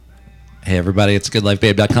Hey, everybody, it's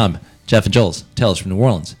goodlifebabe.com. Jeff and Joel's Tales from New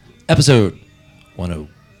Orleans, episode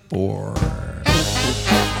 104.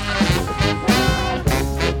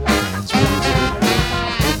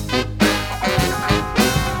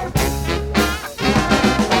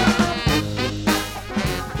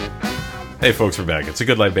 Hey, folks, we're back. It's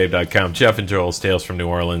goodlifebabe.com. Jeff and Joel's Tales from New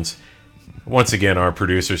Orleans. Once again, our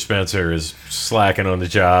producer, Spencer, is slacking on the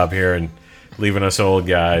job here and leaving us old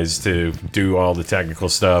guys to do all the technical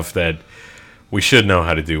stuff that we should know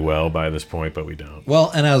how to do well by this point, but we don't. Well,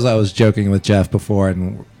 and as I was joking with Jeff before,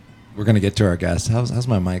 and we're going to get to our guest, how's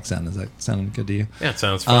my mic sound? Is that sounding good to you? Yeah, it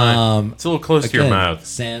sounds fine. It's a little close to your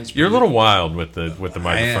mouth. You're a little wild with the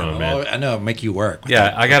microphone, man. I know, make you work.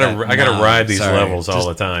 Yeah, I gotta ride these levels all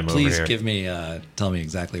the time over here. Please give me, tell me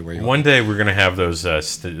exactly where you are. One day we're gonna have those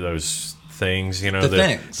things, you know,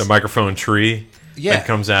 the microphone tree. Yeah, that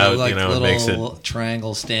comes out, like you know, little makes it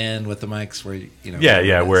triangle stand with the mics where you know.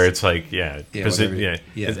 Yeah, where it's like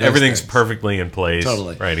everything's perfectly in place.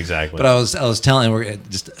 Totally, right, exactly. But I was telling, we're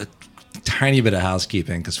just a tiny bit of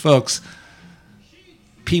housekeeping because folks,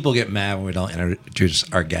 people get mad when we don't introduce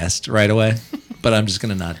our guest right away. But I'm just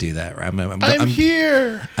gonna not do that. Right? I'm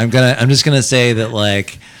here. I'm just gonna say that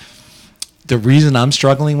like. The reason I'm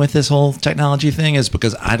struggling with this whole technology thing is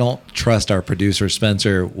because I don't trust our producer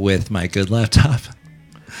Spencer with my good laptop.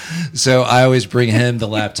 So I always bring him the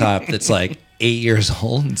laptop that's like 8 years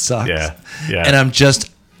old and sucks. Yeah. And I'm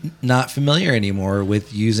just not familiar anymore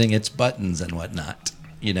with using its buttons and whatnot,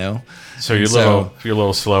 you know? So you're a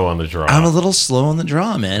little slow on the draw. I'm a little slow on the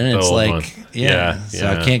draw, man. And it's like, So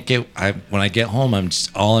I can't when I get home,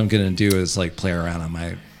 all I'm going to do is like play around on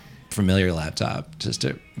my familiar laptop just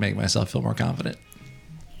to make myself feel more confident.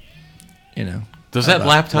 You know. Does that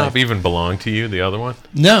laptop even belong to you, the other one?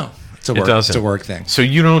 No. It's a work thing. So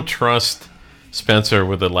you don't trust Spencer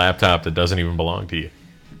with a laptop that doesn't even belong to you.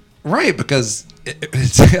 Right, because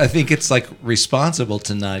I think it's like responsible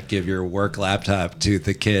to not give your work laptop to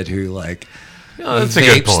the kid who like that's a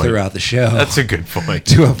good point. Throughout the show. That's a good point.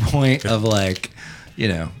 To a point of like, you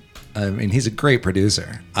know, I mean, he's a great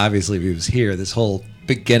producer. Obviously, if he was here, this whole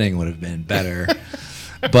beginning would have been better,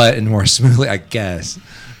 but and more smoothly, I guess.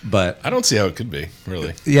 But I don't see how it could be,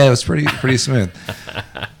 really. Yeah, it was pretty smooth.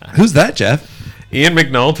 Who's that, Jeff? Ian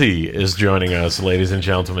McNulty is joining us, ladies and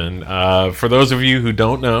gentlemen. For those of you who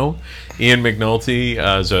don't know, Ian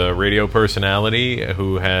McNulty is a radio personality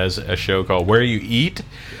who has a show called Where You Eat.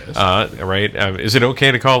 Yes. Right? Is it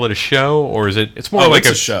okay to call it a show, or is it? It's more like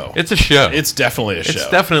a show. It's a show. It's definitely a show. It's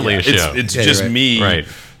definitely a show. It's just me right.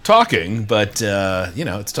 talking, but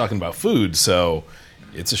it's talking about food, so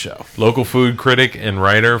it's a show. Local food critic and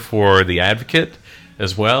writer for The Advocate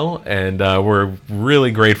as well, and we're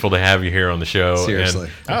really grateful to have you here on the show. Seriously.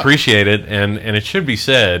 And appreciate it. And it should be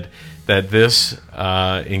said that this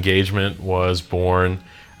engagement was born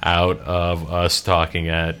out of us talking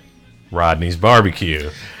at Rodney's Barbecue,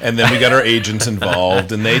 and then we got our agents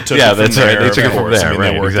involved, and they took it from that's there. Right. They took it from there.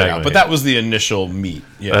 Right, they worked exactly. it out. But that was the initial meet.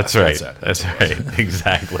 Yeah, that's right. That's right.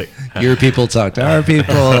 Exactly. Your people talk to our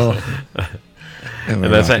people, and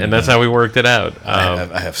that's how we worked it out.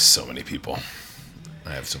 I have so many people.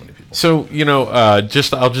 So I'll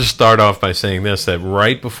just start off by saying this: that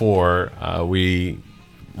right before we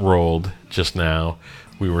rolled just now,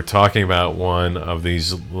 we were talking about one of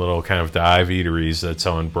these little kind of dive eateries that's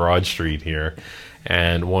on Broad Street here.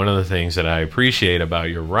 And one of the things that I appreciate about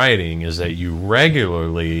your writing is that you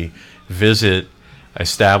regularly visit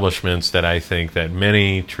establishments that I think that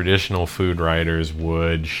many traditional food writers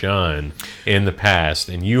would shun in the past.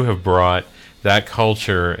 And you have brought that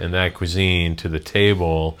culture and that cuisine to the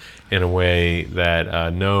table in a way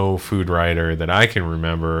that no food writer that I can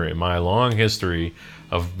remember in my long history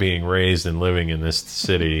of being raised and living in this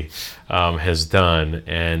city has done,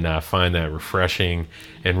 and find that refreshing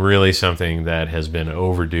and really something that has been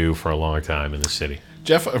overdue for a long time in the city.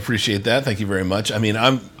 Jeff, I appreciate that. Thank you very much. I mean,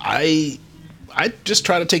 I just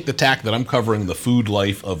try to take the tack that I'm covering the food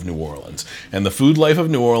life of New Orleans, and the food life of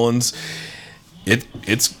New Orleans, it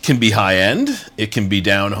can be high end, it can be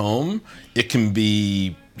down home, it can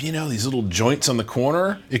be these little joints on the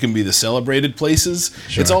corner. It can be the celebrated places.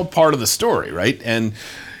 Sure. It's all part of the story, right? And,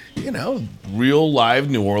 real live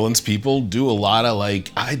New Orleans people do a lot of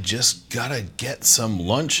I just gotta get some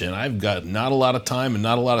lunch, and I've got not a lot of time and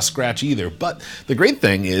not a lot of scratch either. But the great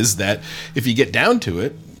thing is that if you get down to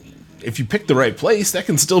it, if you pick the right place, that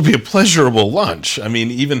can still be a pleasurable lunch. I mean,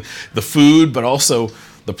 even the food, but also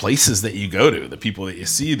the places that you go to, the people that you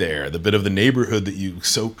see there, the bit of the neighborhood that you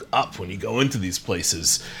soak up when you go into these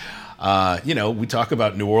places. we talk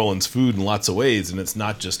about New Orleans food in lots of ways, and it's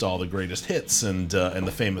not just all the greatest hits and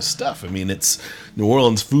the famous stuff. I mean, it's New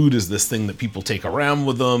Orleans food is this thing that people take around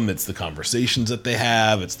with them. It's the conversations that they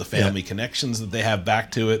have. It's the family connections that they have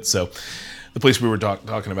back to it. So the place we were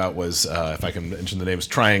talking about was, if I can mention the name, is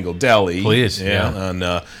Triangle Deli. Please,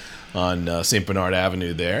 on St. Bernard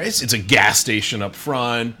Avenue there. It's a gas station up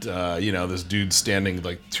front. This dude standing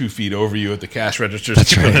like 2 feet over you at the cash register,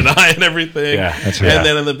 keeping an eye on everything. Yeah, that's right. And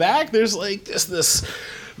then in the back, there's like just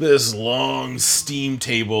this long steam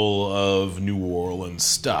table of New Orleans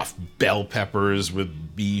stuff. Bell peppers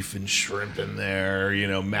with beef and shrimp in there,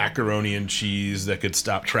 macaroni and cheese that could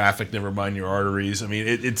stop traffic, never mind your arteries. I mean,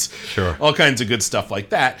 it's all kinds of good stuff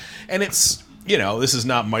like that. And it's, this is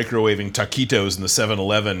not microwaving taquitos in the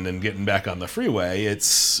 7-Eleven and getting back on the freeway.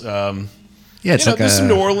 It's it's like there's some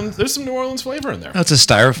New Orleans flavor in there. It's a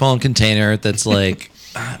styrofoam container that's like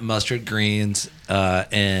mustard greens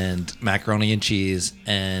and macaroni and cheese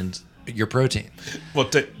and your protein. Well,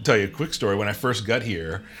 to tell you a quick story, when I first got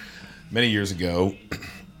here many years ago,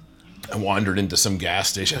 I wandered into some gas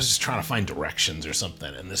station. I was just trying to find directions or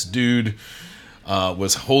something, and this dude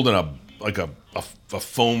was holding a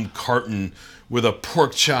foam carton with a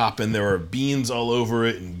pork chop, and there were beans all over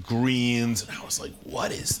it and greens, and I was like, what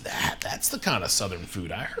is that? That's the kind of Southern food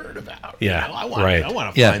I heard about. Yeah, I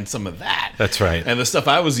want to find some of that. That's right. And the stuff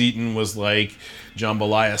I was eating was like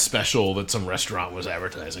jambalaya special that some restaurant was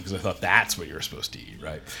advertising, because I thought that's what you're supposed to eat,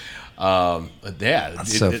 right?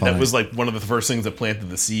 That was like one of the first things that planted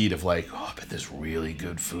the seed of like, I bet there's really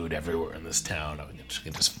good food everywhere in this town. I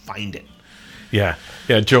can just find it. Yeah.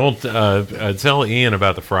 Joel, tell Ian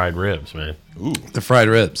about the fried ribs, man. Ooh, the fried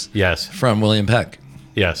ribs. Yes, from William Peck.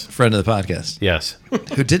 Yes, friend of the podcast. Yes,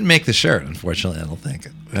 who didn't make the shirt, unfortunately. I don't think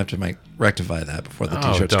we have to rectify that before the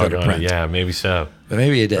t-shirts go to print. Yeah, maybe so, but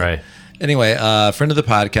maybe he did. Right. Anyway, friend of the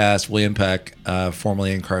podcast, William Peck,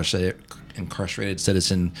 formerly incarcerated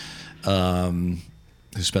citizen, who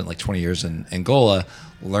spent like 20 years in Angola,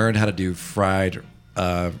 learned how to do fried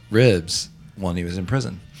ribs when he was in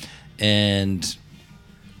prison. And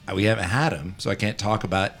we haven't had him, so I can't talk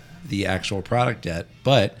about the actual product yet.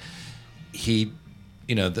 But he,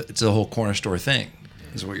 it's a whole corner store thing,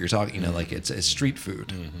 is what you're talking. Like it's street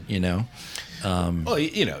food.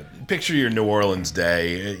 Picture your New Orleans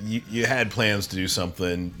day. You had plans to do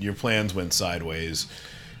something. Your plans went sideways.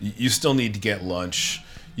 You still need to get lunch.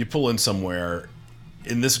 You pull in somewhere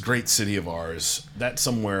in this great city of ours. That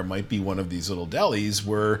somewhere might be one of these little delis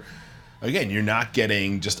where, again, you're not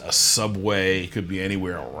getting just a Subway, could be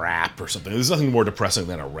anywhere, a wrap or something. There's nothing more depressing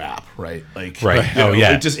than a wrap, right? Like, right.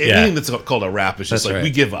 Anything that's called a wrap is just right.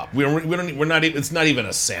 We give up. We're not. It's not even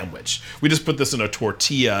a sandwich. We just put this in a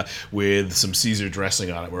tortilla with some Caesar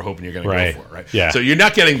dressing on it. We're hoping you're going to go for it, right? Yeah. So you're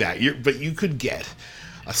not getting that. But you could get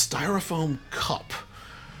a styrofoam cup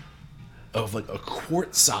of like a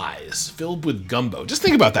quart size filled with gumbo. Just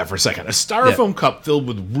think about that for a second. A styrofoam cup filled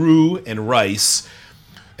with roux and rice.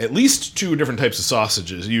 At least 2 different types of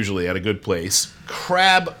sausages, usually at a good place.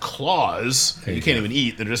 Crab claws that you can't even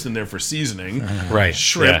eat. They're just in there for seasoning. Right.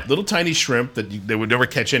 Shrimp, little tiny shrimp that they would never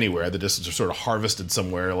catch anywhere. That just are sort of harvested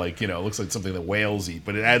somewhere. Like, it looks like something that whales eat.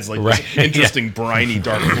 But it adds like this interesting, briny,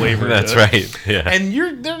 dark flavor That's to it. right. Yeah. And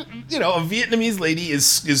a Vietnamese lady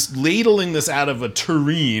is ladling this out of a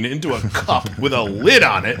tureen into a cup with a lid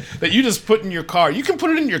on it that you just put in your car. You can put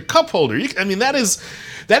it in your cup holder.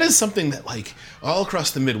 That is something that, like, all across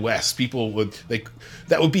the Midwest, people would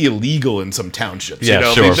that would be illegal in some townships.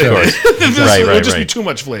 Yeah, sure, of course. It would just be too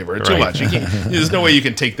much flavor, too much. There's no way you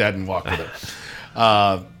can take that and walk with it.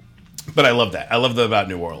 But I love that. I love that about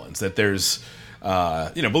New Orleans, that there's,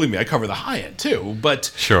 believe me, I cover the high end too.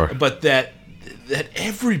 But but that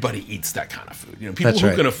everybody eats that kind of food. People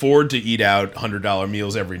who can afford to eat out $100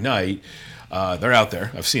 meals every night. They're out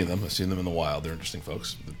there. I've seen them. I've seen them in the wild. They're interesting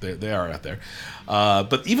folks. They are out there.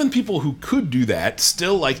 But even people who could do that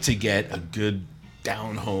still like to get a good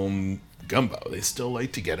down-home gumbo. They still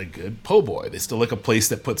like to get a good po' boy. They still like a place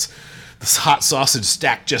that puts this hot sausage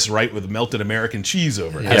stacked just right with melted American cheese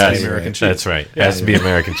over it. It has to be American cheese. That's right. It has to be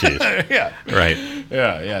American cheese. Yeah. Right.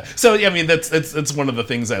 Yeah. So, that's one of the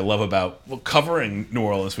things I love about covering New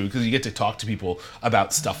Orleans food, because you get to talk to people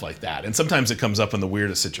about stuff like that. And sometimes it comes up in the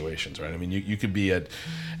weirdest situations, right? I mean, you could be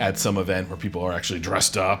at some event where people are actually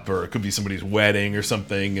dressed up, or it could be somebody's wedding or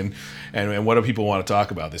something. And what do people want to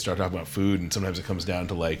talk about? They start talking about food, and sometimes it comes down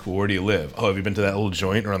to like, well, where do you live? Oh, have you been to that little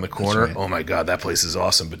joint around the corner? Right. Oh my God, that place is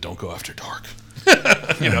awesome, but don't go after dark.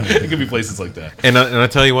 It could be places like that. And I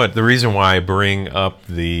tell you what, the reason why I bring up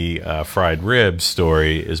the fried ribs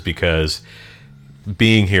story is because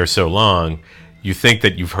being here so long, you think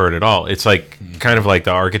that you've heard it all. It's like kind of like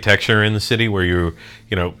the architecture in the city where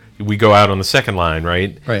we go out on the second line,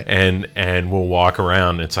 right? Right. And we'll walk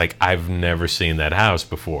around. It's like, I've never seen that house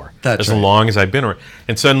before. That's as right. long as I've been around.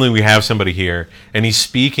 And suddenly we have somebody here, and he's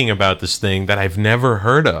speaking about this thing that I've never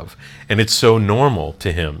heard of, and it's so normal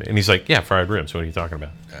to him. And he's like, yeah, fried ribs. What are you talking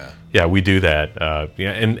about? Yeah, we do that.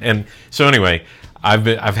 And so anyway, I've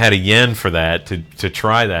had a yen for that to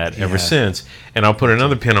try that ever since. And I'll put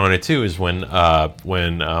another pin on it too. Is when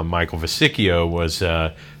Michael Vesicchio was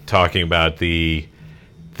talking about the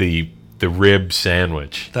rib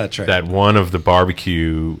sandwich. That's right. That one of the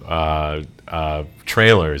barbecue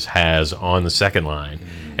trailers has on the second line,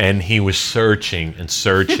 and he was searching and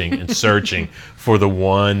searching and searching for the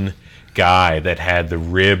one guy that had the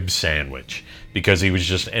rib sandwich, because he was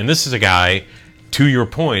just. And this is a guy, to your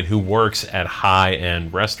point, who works at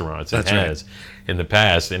high-end restaurants. That's has in the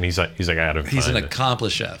past, and he's like, I gotta. He's an find it.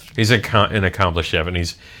 accomplished chef. He's an accomplished chef, and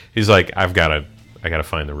he's like, I gotta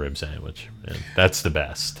find the rib sandwich, and that's the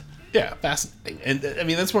best. Yeah, fascinating. And I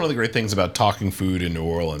mean, that's one of the great things about talking food in New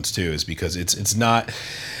Orleans too, is because it's not,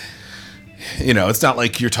 it's not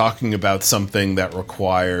like you're talking about something that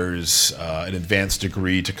requires an advanced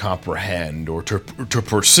degree to comprehend or to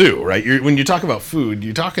pursue, right? When you talk about food,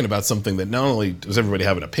 you're talking about something that not only does everybody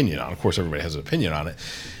have an opinion on, of course everybody has an opinion on it,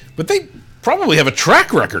 but they probably have a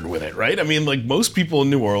track record with it, right? I mean, like most people in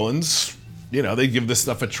New Orleans, they give this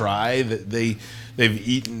stuff a try. They've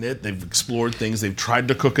eaten it. They've explored things. They've tried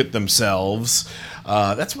to cook it themselves.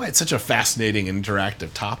 That's why it's such a fascinating and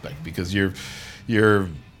interactive topic, because I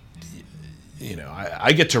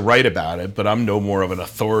get to write about it, but I'm no more of an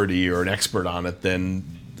authority or an expert on it than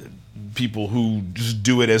people who just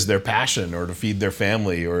do it as their passion or to feed their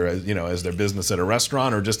family, or as their business at a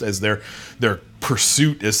restaurant, or just as their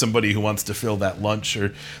pursuit as somebody who wants to fill that lunch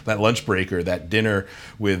or that lunch break or that dinner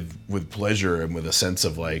with pleasure and with a sense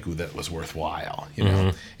of like, ooh, that was worthwhile.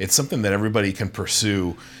 It's something that everybody can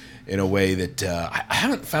pursue in a way that I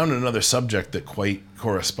haven't found another subject that quite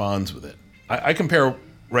corresponds with it. I compare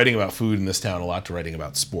writing about food in this town a lot to writing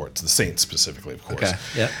about sports, the Saints specifically, of course. Okay.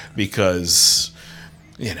 Yeah. Because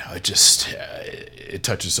it just it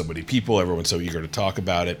touches so many people. Everyone's so eager to talk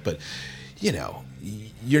about it, but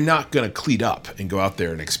you're not going to cleat up and go out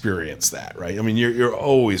there and experience that, right? I mean, you're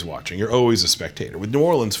always watching. You're always a spectator. With New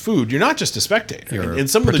Orleans food, you're not just a spectator. You're in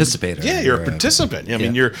some a participator. You're a participant. I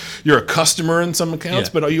mean, you're a customer in some accounts,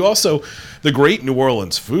 but you also, the great New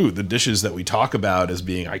Orleans food, the dishes that we talk about as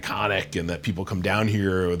being iconic and that people come down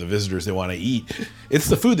here, or the visitors they want to eat, it's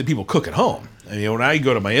the food that people cook at home. I mean, when I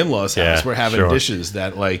go to my in-laws' house, we're having dishes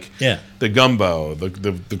that, like, the gumbo,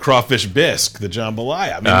 the crawfish bisque, the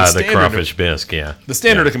jambalaya. I mean, the crawfish bisque, The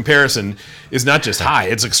standard of comparison is not just high;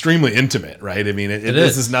 it's extremely intimate, right? I mean,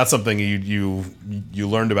 this is not something you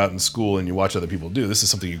learned about in school and you watch other people do. This is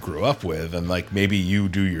something you grew up with, and like maybe you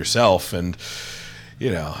do yourself, and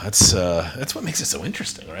that's what makes it so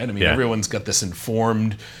interesting, right? I mean, everyone's got this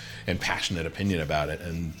informed and passionate opinion about it,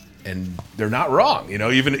 and they're not wrong,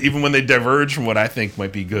 even when they diverge from what I think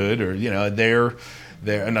might be good, or they're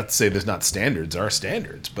not to say there's not standards, there are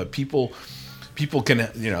standards, but people can,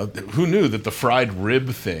 who knew that the fried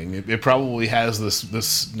rib thing, it probably has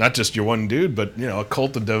this not just your one dude, but a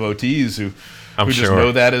cult of devotees who just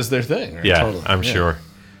know that as their thing, right? I'm sure.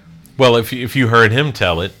 Well, if you heard him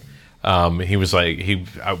tell it, he was like,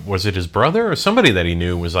 was it his brother or somebody that he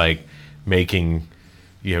knew was like making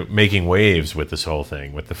waves with this whole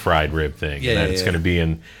thing, with the fried rib thing, it's going to be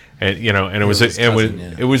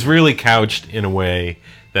it was really couched in a way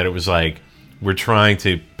that it was like, we're trying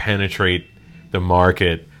to penetrate the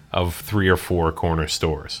market of 3 or 4 corner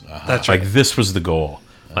stores. That's right. Like, this was the goal.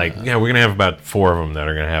 Like, we're going to have about 4 of them that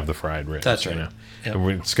are going to have the fried ribs. That's right.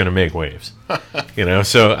 And it's going to make waves.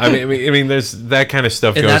 So I mean, there's that kind of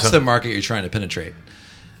stuff. And goes that's on. the market you're trying to penetrate.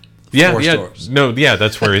 Stores. No,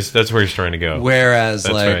 that's where he's trying to go. Whereas,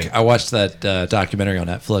 right. I watched that documentary on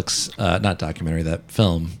Netflix, not documentary, that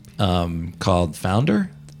film called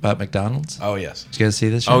Founder, about McDonald's. Oh yes. Did you guys see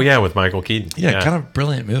this show? Oh yeah, with Michael Keaton. Yeah, kind of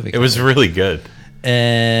brilliant movie. It was really good.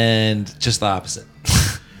 And just the opposite.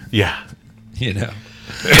 Yeah.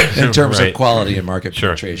 In terms of quality and market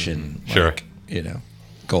penetration. Sure.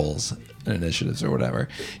 Goals and initiatives or whatever.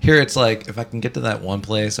 Here it's like, if I can get to that one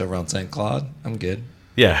place over on St. Claude, I'm good.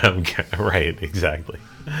 Yeah, right, exactly.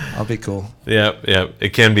 I'll be cool. Yeah,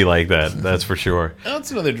 it can be like that. That's for sure.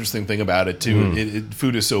 That's another interesting thing about it too.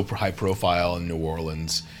 Food is so high profile in New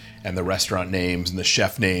Orleans, and the restaurant names and the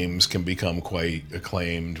chef names can become quite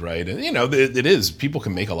acclaimed, right? And it is. People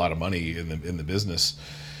can make a lot of money in the business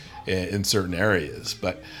in certain areas,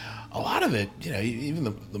 but a lot of it, even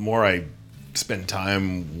the more I spend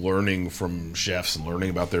time learning from chefs and learning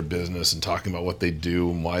about their business and talking about what they do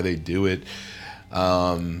and why they do it.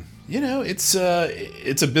 It's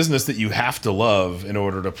a business that you have to love in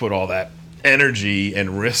order to put all that energy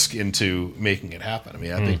and risk into making it happen. I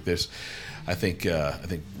mean, I think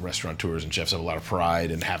restaurateurs and chefs have a lot of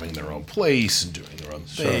pride in having their own place and doing their own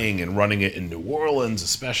thing and running it in New Orleans,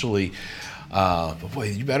 especially. But boy,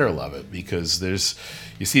 you better love it, because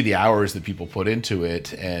you see the hours that people put into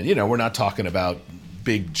it, and we're not talking about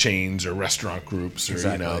big chains or restaurant groups, or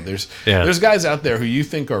there's guys out there who you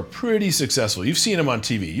think are pretty successful. You've seen them on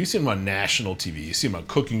TV, you've seen them on national TV, you see them on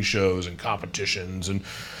cooking shows and competitions, and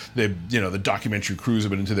the documentary crews have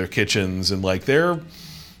been into their kitchens, and like they're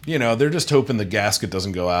just hoping the gasket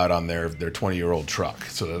doesn't go out on their 20-year-old truck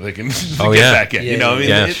so that they can get back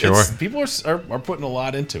in. Sure. People are putting a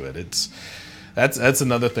lot into it. That's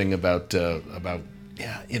another thing about the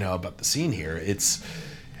scene here. It's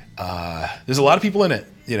there's a lot of people in it,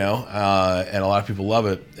 and a lot of people love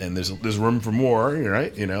it, and there's room for more,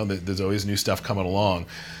 right? There's always new stuff coming along,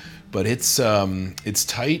 but it's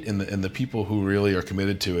tight, and the people who really are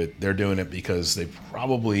committed to it, they're doing it because they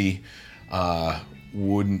probably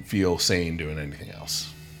wouldn't feel sane doing anything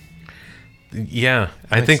else. Yeah,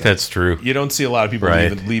 I think that's true. You don't see a lot of people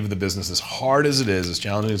leave the business, as hard as it is, as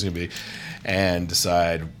challenging as it can be, and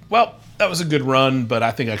decide, well, that was a good run, but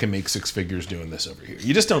I think I can make six figures doing this over here.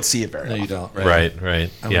 You just don't see it very often. No, you don't. Right.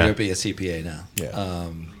 I'm going to be a CPA now.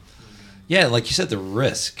 Yeah. Like you said, the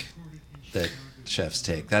risk that chefs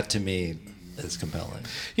take, that to me is compelling.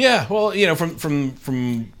 Yeah, well,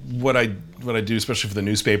 from what I do, especially for the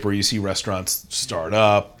newspaper, you see restaurants start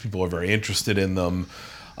up. People are very interested in them.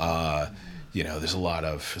 There's a lot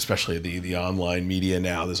of, especially the online media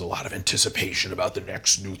now, there's a lot of anticipation about the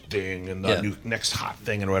next new thing and the next hot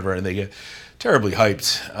thing and whatever, and they get terribly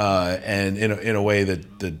hyped, and in a way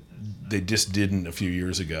that they just didn't a few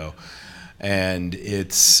years ago. And it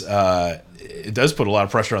does put a lot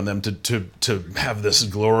of pressure on them to have this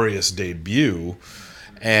glorious debut.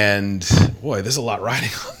 And boy, there's a lot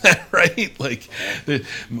riding on that, right? Like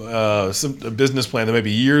a business plan that may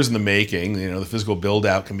be years in the making. The physical build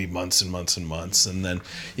out can be months and months and months. And then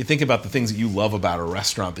you think about the things that you love about a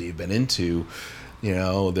restaurant that you've been into.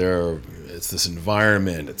 It's this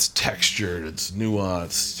environment, it's textured, it's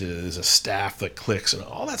nuanced, there's a staff that clicks, and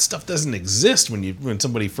all that stuff doesn't exist when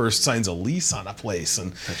somebody first signs a lease on a place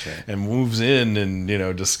and moves in and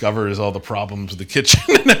discovers all the problems with the kitchen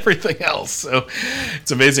and everything else. So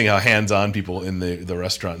it's amazing how hands-on people in the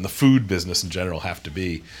restaurant and the food business in general have to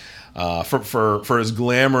be. For as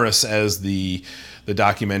glamorous as the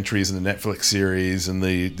documentaries and the Netflix series and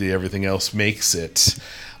the everything else makes it.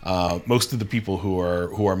 Most of the people who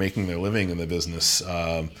are making their living in the business,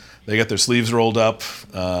 they got their sleeves rolled up.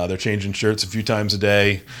 They're changing shirts a few times a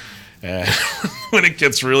day, and when it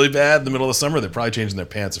gets really bad in the middle of the summer, they're probably changing their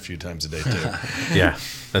pants a few times a day too. Yeah,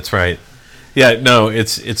 that's right. Yeah, no,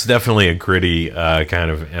 it's definitely a gritty kind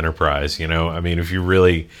of enterprise. I mean, if you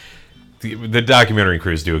really, the documentary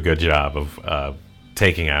crews do a good job of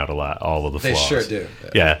taking out all of the flaws. They sure do.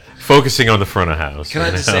 Yeah, focusing on the front of house. Can I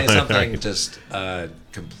just say something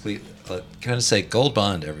complete? Can I just say Gold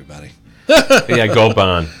Bond, everybody? Yeah, Gold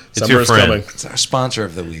Bond. It's your friend. Coming. It's our sponsor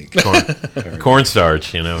of the week.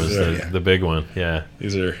 Cornstarch, is the big one. Yeah,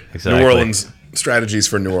 these are New Orleans strategies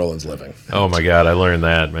for New Orleans living. Oh my God, I learned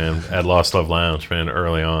that, man, at Lost Love Lounge, man,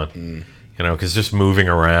 early on. Because just moving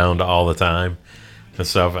around all the time and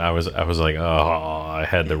stuff, I was like, oh, I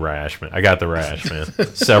had the rash, man. I got the rash, man,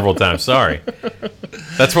 several times. Sorry.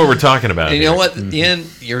 That's what we're talking about. And you know what, Ian,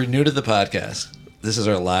 you're new to the podcast. This is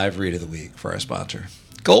our live read of the week for our sponsor,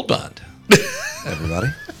 Gold Bond. Everybody.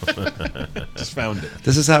 Just found it.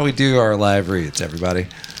 This is how we do our live reads, everybody.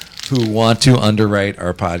 Who want to underwrite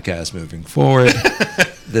our podcast moving forward.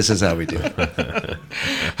 This is how we do it.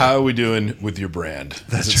 How are we doing with your brand?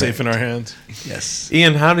 That's is it safe in our hands? Yes.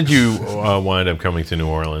 Ian, how did you wind up coming to New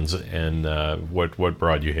Orleans, and what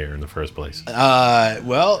brought you here in the first place?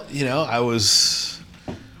 Well, I was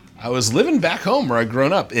living back home where I'd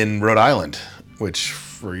grown up in Rhode Island, which,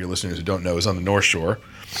 for your listeners who don't know, is on the North Shore.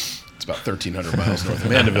 It's about 1,300 miles north of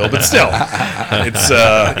Mandeville, but still, it's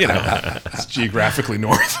it's geographically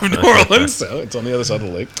north of New Orleans, so it's on the other side of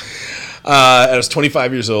the lake. I was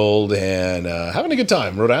 25 years old and having a good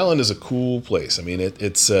time. Rhode Island is a cool place. I mean,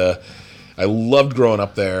 it's I loved growing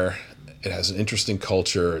up there. It has an interesting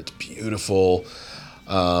culture. It's beautiful.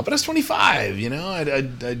 But I was 25,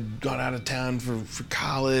 I'd gone out of town for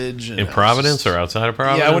college. And in Providence or outside of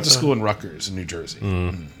Providence? Yeah, I went to school in Rutgers in New Jersey.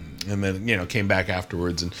 And then, came back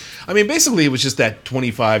afterwards. And I mean, basically, it was just that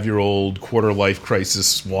 25-year-old quarter-life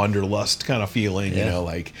crisis, wanderlust kind of feeling,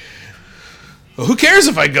 like well, who cares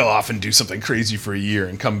if I go off and do something crazy for a year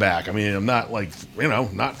and come back? I mean, I'm not like,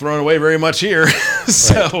 not throwing away very much here.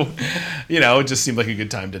 So, it just seemed like a good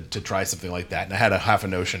time to try something like that. And I had half a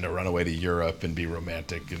notion to run away to Europe and be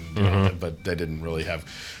romantic, but I didn't really have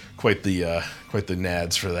quite the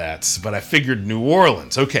nads for that. But I figured New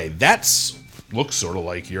Orleans. Okay, looks sort of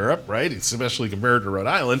like Europe, right? Especially compared to Rhode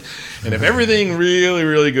Island. And if everything really,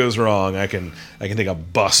 really goes wrong, I can take a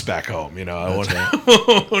bus back home. I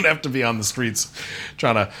won't have to be on the streets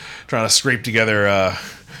trying to scrape together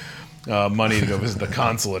money to go visit the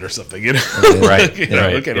consulate or something. Right.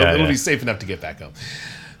 It'll be safe enough to get back home.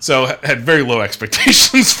 So I had very low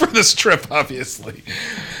expectations for this trip, obviously.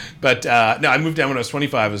 But no, I moved down when I was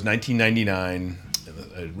 25. It was 1999.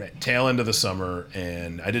 Tail end of the summer,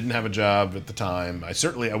 and I didn't have a job at the time. I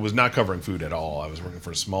was not covering food at all. I was working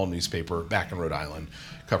for a small newspaper back in Rhode Island,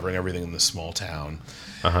 covering everything in this small town.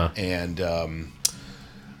 And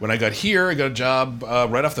when I got here, I got a job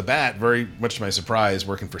right off the bat, very much to my surprise,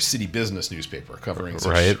 working for City Business newspaper, covering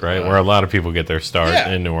right, where a lot of people get their start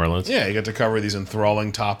in New Orleans. Yeah, you get to cover these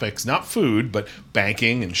enthralling topics, not food, but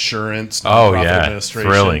banking, insurance, administration.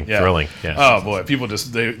 Thrilling. Yeah. Oh boy, people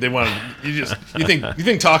just they want you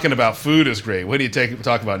think talking about food is great. What do you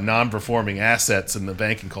talk about non-performing assets in the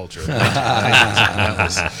banking culture?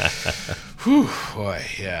 Whew, boy,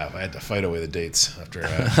 yeah, I had to fight away the dates after.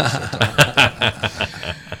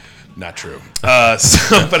 Not true.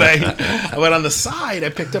 But I went on the side. I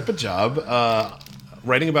picked up a job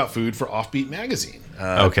writing about food for Offbeat magazine.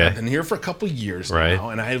 Okay. I've been here for a couple years now,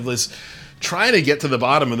 and I was trying to get to the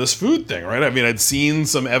bottom of this food thing, right? I mean, I'd seen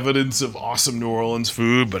some evidence of awesome New Orleans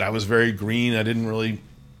food, but I was very green. I didn't really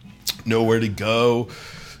know where to go.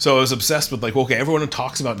 So I was obsessed with okay, everyone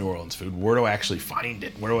talks about New Orleans food. Where do I actually find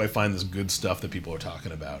it? Where do I find this good stuff that people are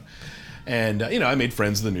talking about? And, I made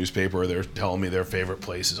friends in the newspaper. They're telling me their favorite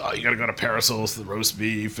places. Oh, you got to go to Parasols, the roast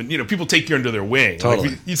beef. And, people take you under their wing. Totally.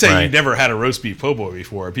 Like, you say you've never had a roast beef po' boy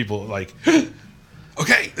before. People are like,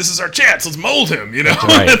 okay, this is our chance. Let's mold him,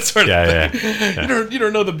 Right. that sort of thing. Yeah. You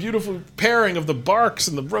don't know the beautiful pairing of the barks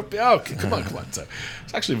and the come on. So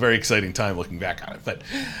it's actually a very exciting time looking back on it. But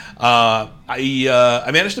I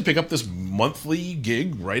managed to pick up this monthly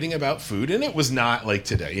gig writing about food, and it was not like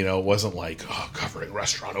today. It wasn't like covering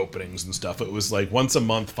restaurant openings and stuff. It was like once a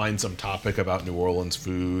month, find some topic about New Orleans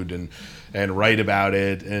food and write about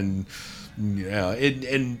it. And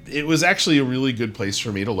it was actually a really good place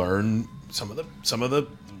for me to learn some of the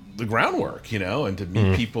groundwork, and to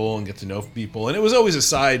meet people and get to know people. And it was always a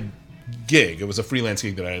side gig. It was a freelance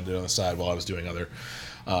gig that I did on the side while I was doing other,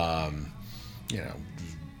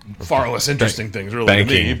 far less interesting things really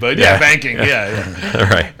banking. To me. But banking,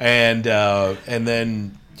 Right. And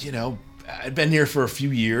then, I'd been here for a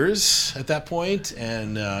few years at that point,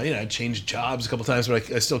 and I changed jobs a couple times, but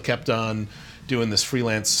I still kept on doing this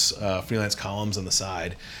freelance columns on the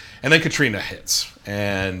side. And then Katrina hits,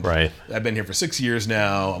 and I've been here for 6 years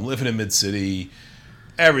now. I'm living in Mid-City.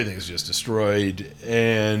 Everything's just destroyed,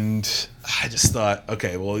 and I just thought,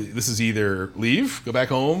 okay, well, this is either leave, go back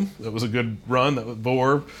home. That was a good run. That was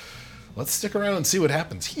bore. Let's stick around and see what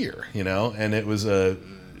happens here, And it was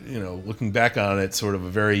looking back on it, sort of a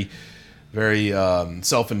very, very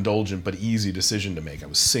self-indulgent but easy decision to make. I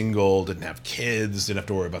was single, didn't have kids, didn't have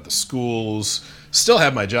to worry about the schools. Still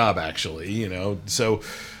have my job, actually, So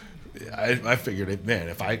I figured, man,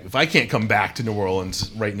 if I can't come back to New Orleans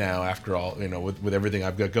right now, after all, with everything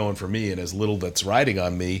I've got going for me and as little that's riding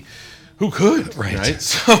on me, who could, right?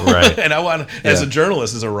 So, and I want, as a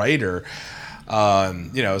journalist, as a writer,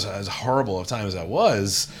 as horrible of a time as that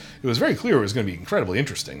was, it was very clear it was going to be incredibly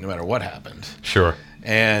interesting, no matter what happened. Sure.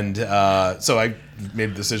 And so I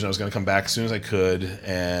made the decision I was going to come back as soon as I could.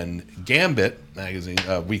 And Gambit magazine,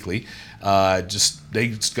 weekly, they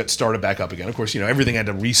just got started back up again. Of course, everything had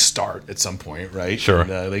to restart at some point, right? Sure.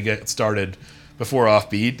 And they get started before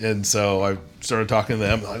Offbeat, and so I started talking to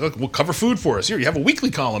them. Like, look, we'll cover food for us. Here, you have a weekly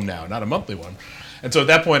column now, not a monthly one. And so at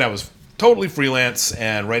that point, I was totally freelance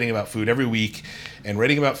and writing about food every week, and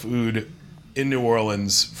writing about food in New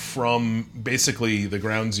Orleans from basically the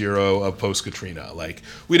ground zero of post-Katrina. Like,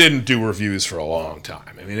 we didn't do reviews for a long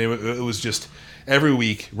time. I mean, it was just every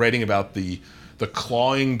week writing about the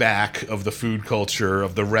clawing back of the food culture,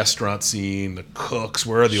 of the restaurant scene, the cooks,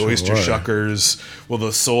 where are the oyster shuckers? Will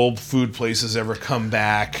the soul food places ever come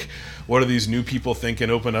back? What are these new people thinking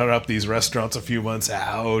opening up these restaurants a few months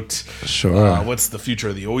out? Sure. What's the future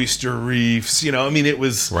of the oyster reefs? I mean, it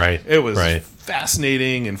was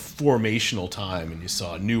fascinating and formational time. And you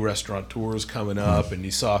saw new restaurateurs coming up, and you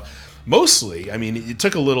saw mostly, I mean, it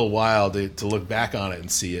took a little while to look back on it and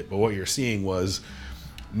see it, but what you're seeing was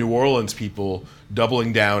New Orleans people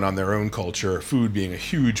doubling down on their own culture, food being a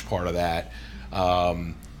huge part of that.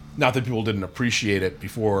 Not that people didn't appreciate it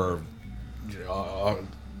before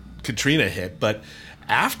Katrina hit, but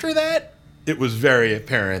after that, it was very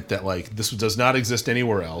apparent that like this does not exist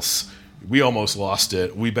anywhere else. We almost lost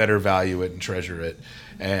it. We better value it and treasure it.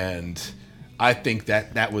 And I think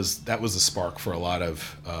that was a spark for a lot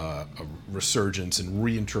of a resurgence and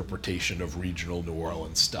reinterpretation of regional New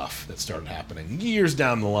Orleans stuff that started happening years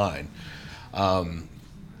down the line.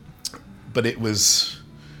 But it was,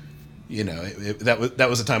 that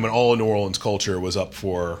was a time when all of New Orleans culture was up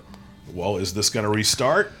for, well, is this going to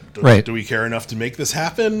restart? Right. Do we care enough to make this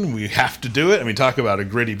happen? We have to do it. I mean, talk about a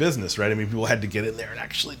gritty business, right? I mean, people had to get in there and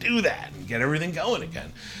actually do that and get everything going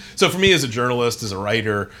again. So for me as a journalist, as a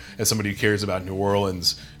writer, as somebody who cares about New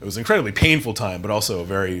Orleans, it was an incredibly painful time, but also a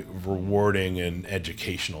very rewarding and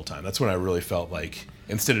educational time. That's when I really felt like,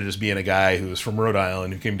 instead of just being a guy who was from Rhode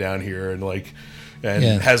Island who came down here and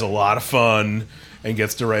has a lot of fun and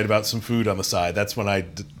gets to write about some food on the side, that's when I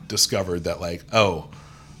discovered that like, oh,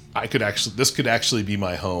 this could actually be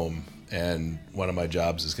my home, and one of my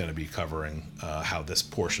jobs is going to be covering how this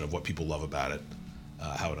portion of what people love about it,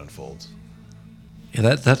 how it unfolds.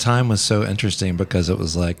 Yeah, that time was so interesting because it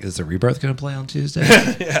was like, is the Rebirth going to play on Tuesday?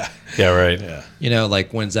 Yeah, right. Yeah.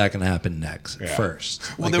 Like when's that going to happen next? Yeah.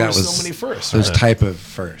 First. Well, like, there were so many firsts. Those type of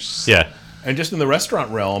firsts. Yeah. And just in the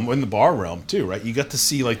restaurant realm, in the bar realm too, right? You got to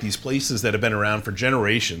see like these places that have been around for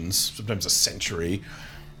generations, sometimes a century,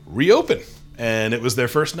 reopen. And it was their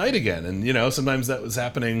first night again. And, sometimes that was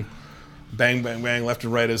happening bang, bang, bang, left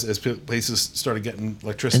and right as places started getting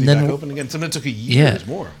electricity back open again. Sometimes it took a year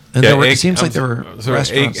more. And it seems like there were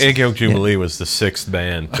restaurants. Egg Yolk Jubilee was the 6th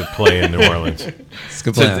band to play in New Orleans.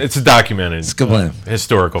 It's a documented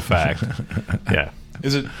historical fact. Yeah.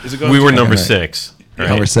 Is it going We were number 6. Right?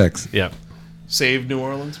 Number 6. Yeah. Saved New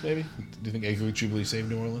Orleans, maybe? Do you think Egg Yolk Jubilee saved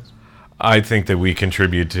New Orleans? I think that we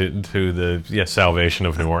contribute to the salvation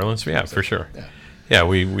of New Orleans. Yeah, for sure. Yeah,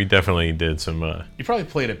 we definitely did some. You probably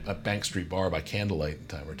played at Bank Street Bar by candlelight a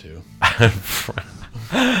time or two.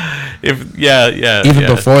 Even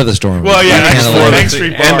before the storm. Well, yeah, before Bank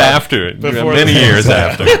Street Bar and after it, many years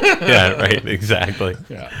after. Yeah, right, exactly.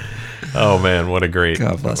 Yeah. Oh man, what a great!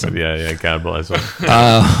 God bless him. Yeah, God bless him.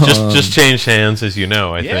 Just changed hands, as you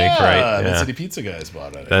know. I think, right? Mid City Pizza guys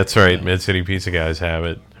bought it. That's right. Mid City Pizza guys have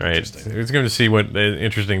it. Right. It's going to see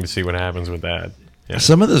interesting to see what happens with that. Yeah.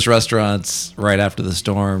 Some of those restaurants right after the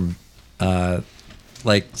storm,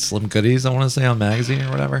 like Slim Goodies, I want to say on Magazine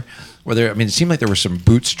or whatever, it seemed like there was some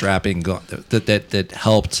bootstrapping that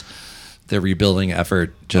helped the rebuilding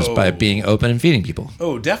effort just by being open and feeding people.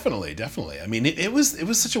 Oh, definitely. I mean, it was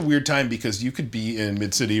such a weird time because you could be in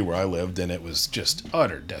Mid-City where I lived and it was just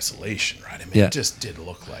utter desolation, right? I mean, it just did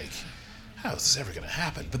look like, how is this ever going to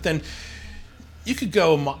happen? But then you could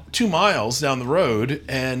go 2 miles down the road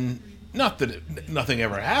and not that nothing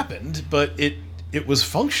ever happened, but it was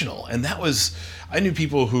functional. And that was, I knew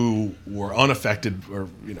people who were unaffected or,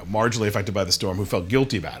 marginally affected by the storm who felt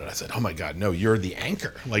guilty about it. I said, oh my God, no, you're the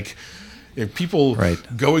anchor. Like, people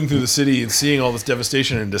going through the city and seeing all this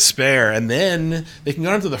devastation and despair, and then they can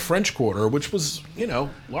go into the French Quarter, which was,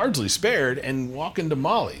 largely spared, and walk into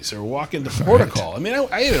Molly's or walk into Portugal. I mean,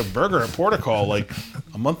 I ate a burger at Portugal like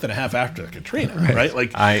a month and a half after Katrina, right?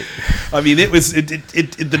 Like, I mean, it was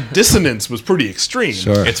the dissonance was pretty extreme.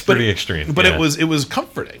 Sure. It's pretty extreme, but it was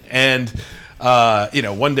comforting. And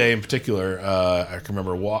one day in particular, I can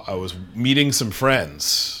remember I was meeting some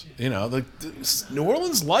friends. New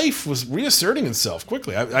Orleans life was reasserting itself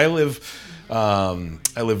quickly. I live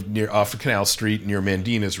near off Canal Street near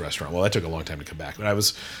Mandina's restaurant. Well, that took a long time to come back, but I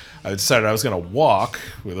decided I was going to walk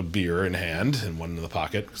with a beer in hand and one in the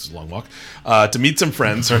pocket, because it's a long walk, to meet some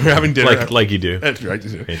friends who are having dinner. Like you do.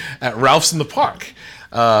 Right, at Ralph's in the Park,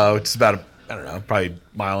 which is about, probably a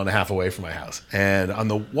mile and a half away from my house. And on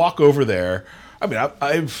the walk over there, I mean,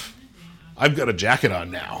 I've got a jacket on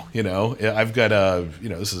now, I've got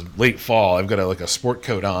this is late fall. I've got a sport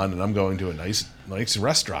coat on, and I'm going to a nice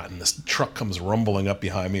restaurant. And this truck comes rumbling up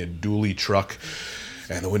behind me, a dually truck,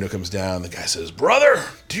 and the window comes down. The guy says, "Brother,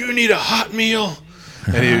 do you need a hot meal?"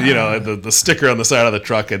 And he, the sticker on the side of the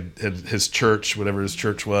truck had his church, whatever his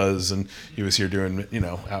church was, and he was here doing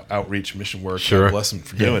outreach mission work. Sure. God bless him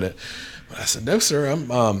for doing it. I said, "No, sir. I'm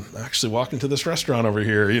actually walking to this restaurant over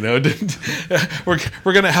here.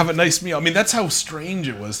 We're gonna have a nice meal." I mean, that's how strange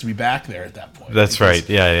it was to be back there at that point. That's right.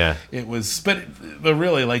 Yeah. It was, but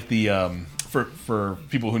really, like the for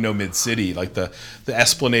people who know Mid-City, like the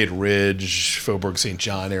Esplanade Ridge, Faubourg Saint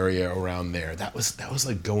John area around there, that was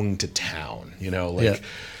like going to town.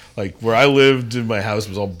 Like where I lived, my house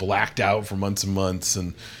was all blacked out for months and months,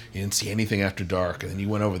 and you didn't see anything after dark. And then you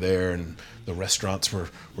went over there, and the restaurants were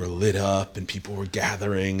lit up, and people were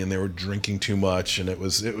gathering, and they were drinking too much. And it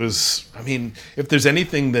was. I mean, if there's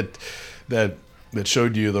anything that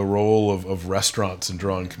showed you the role of restaurants and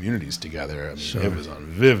drawing communities together, I mean, it was on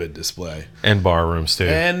vivid display. And bar rooms too.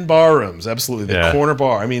 And bar rooms, absolutely. The corner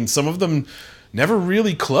bar. I mean, some of them never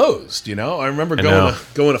really closed. You know, I remember going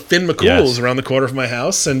to Finn McCool's around the corner from my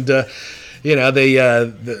house, and you know, they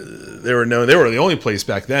were known. They were the only place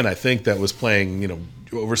back then, I think, that was playing, you know,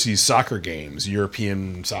 overseas soccer games,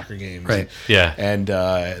 European soccer games. Right. Yeah. And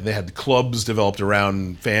they had clubs developed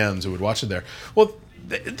around fans who would watch it there. Well,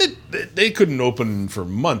 they couldn't open for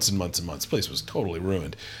months and months and months. The place was totally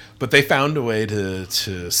ruined. But they found a way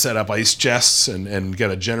to set up ice chests and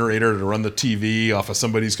get a generator to run the TV off of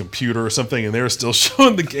somebody's computer or something, and they were still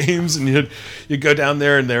showing the games, and you'd go down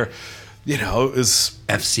there, and they're, you know, it was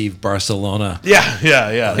FC Barcelona.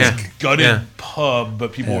 Yeah. This gutted pub,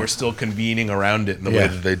 but people were still convening around it in the way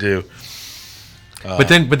that they do. But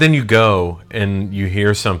then you go and you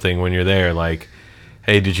hear something when you're there, like,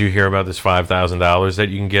 hey, did you hear about this $5,000 that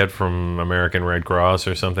you can get from American Red Cross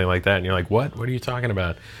or something like that? And you're like, what? What are you talking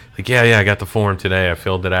about? Like, yeah, I got the form today. I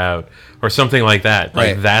filled it out, or something like that.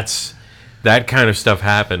 Right. Like that kind of stuff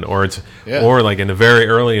happened, or or like in the very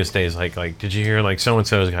earliest days, like did you hear like so and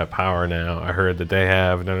so's got power now? I heard that they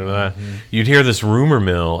have. You'd hear this rumor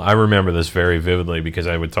mill. I remember this very vividly because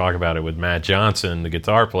I would talk about it with Matt Johnson, the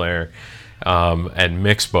guitar player, at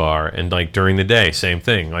Mix Bar, and like during the day, same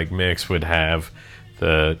thing. Like Mix would have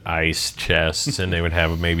the ice chests, and they would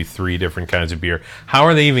have maybe 3 different kinds of beer. How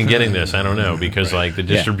are they even getting this? I don't know, because like the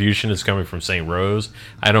distribution is coming from St. Rose.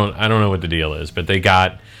 I don't know what the deal is, but they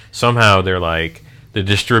got, somehow they're like, the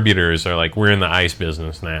distributors are like, we're in the ice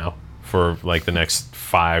business now for like the next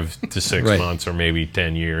 5 to 6 months or maybe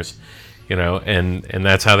 10 years, you know, and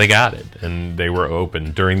that's how they got it. And they were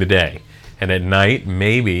open during the day, and at night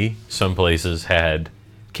maybe some places had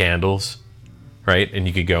candles, right? And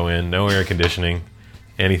you could go in, no air conditioning,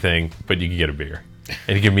 anything, but you could get a beer,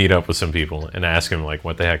 and you could meet up with some people and ask them like,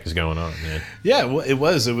 what the heck is going on, man? Yeah, well, it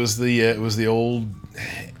was the old,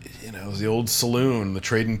 you know, it was the old saloon, the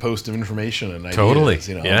trading post of information and ideas. Totally,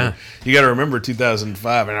 you know, yeah. You got to remember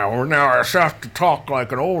 2005, and now I have to talk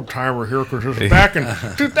like an old timer here because it's back in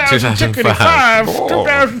 2005,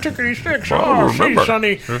 2006. Oh, see,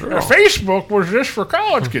 Sonny, Facebook was just for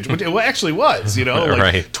college kids, but it actually was. You know,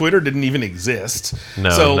 like Twitter didn't even exist. No,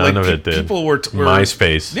 so none like of it did. People were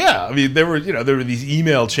MySpace. Yeah, I mean, there were these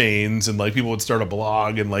email chains, and like people would start a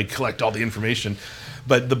blog and like collect all the information.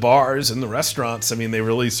 But the bars and the restaurants, I mean, they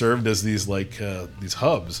really served as these like these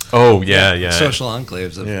hubs. Oh yeah. Social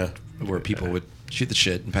enclaves where people would shoot the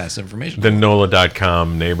shit and pass information. The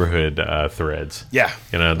NOLA.com neighborhood threads. Yeah,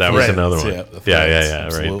 you know, that was another one. Yeah,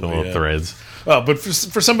 right. The little threads. Well, but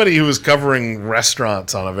for somebody who was covering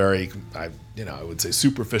restaurants on a very, I would say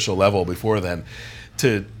superficial level before then,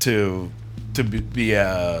 to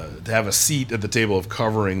have a seat at the table of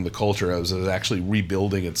covering the culture as it was actually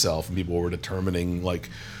rebuilding itself, and people were determining like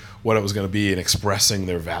what it was going to be and expressing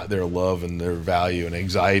their love and their value and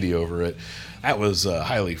anxiety over it. That was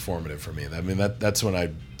highly formative for me. I mean, that's when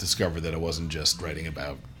I discovered that I wasn't just writing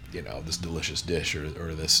about, you know, this delicious dish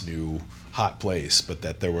or this new hot place, but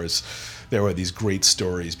that there were these great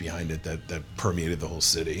stories behind it that permeated the whole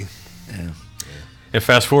city. Yeah. And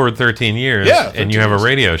fast forward 13 years, and you have a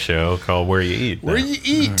radio show called Where You Eat. Where You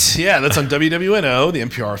Eat. Yeah, that's on WWNO, the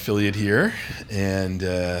NPR affiliate here, and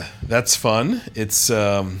that's fun. It's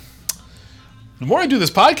the more I do this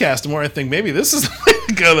podcast, the more I think maybe this is the way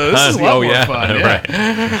to go. This is a lot more fun. Yeah. Right. I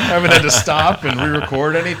haven't had to stop and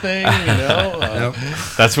re-record anything. You know,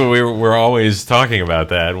 that's what we're always talking about.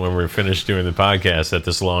 That when we're finished doing the podcast, that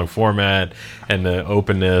this long format and the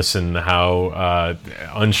openness and how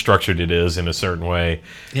unstructured it is in a certain way,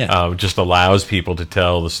 just allows people to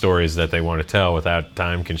tell the stories that they want to tell without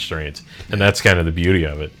time constraints, and that's kind of the beauty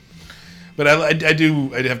of it. But I'd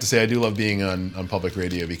have to say I do love being on public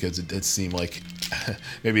radio because it seemed like,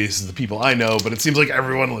 maybe this is the people I know, but it seems like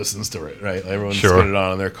everyone listens to it, right? Everyone's got it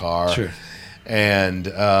on in their car. Sure. And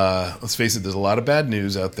let's face it, there's a lot of bad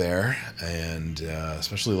news out there, and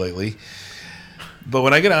especially lately. But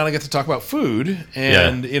when I get on, I get to talk about food,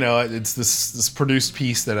 and you know, it's this produced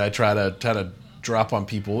piece that I try to drop on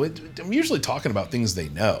people. I'm usually talking about things they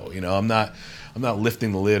know. You know, I'm not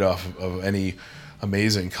lifting the lid off of any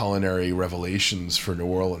amazing culinary revelations for New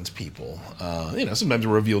Orleans people. You know, sometimes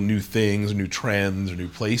we reveal new things, or new trends, or new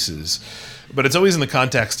places, but it's always in the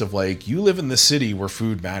context of like, you live in this city where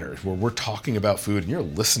food matters, where we're talking about food and you're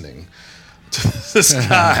listening. to this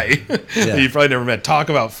guy that you probably never met talk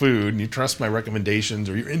about food, and you trust my recommendations,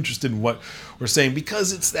 or you're interested in what we're saying,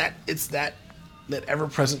 because it's that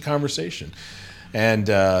ever-present conversation. And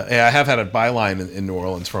I have had a byline in New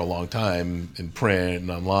Orleans for a long time, in print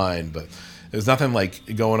and online, but there's nothing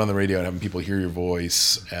like going on the radio and having people hear your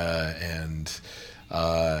voice, and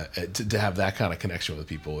to have that kind of connection with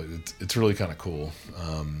people. It's really kind of cool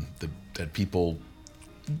that people,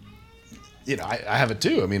 you know, I have it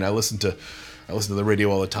too. I mean, I listen to the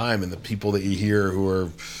radio all the time, and the people that you hear who are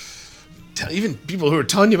even people who are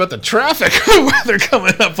telling you about the traffic where they're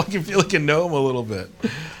coming up, like you feel like you know them a little bit.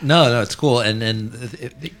 No, it's cool. And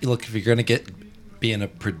look, if you're going to be in a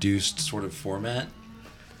produced sort of format,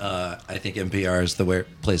 I think NPR is the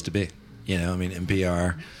place to be. You know, I mean,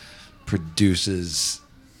 NPR produces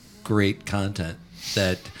great content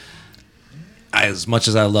that, as much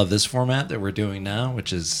as I love this format that we're doing now,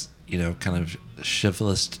 which is, you know, kind of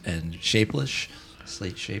shiftless and shapeless.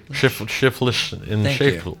 Shiftless and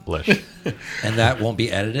shapeless. And that won't be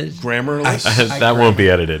edited. Grammarless. That won't be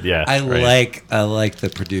edited. Yeah, I like the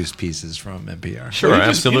produced pieces from NPR. Sure,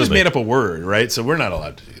 absolutely. You just made up a word, right? So we're not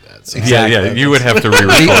allowed to do that. So. Exactly. Yeah. You would have to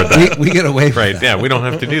re-record that. We get away from that. Yeah, we don't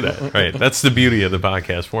have to do that. Right. That's the beauty of the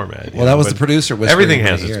podcast format. Well, that was the producer. Everything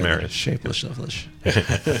has its merits. Shapeless, shiftless.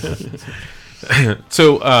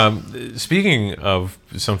 So, speaking of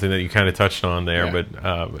something that you kind of touched on there,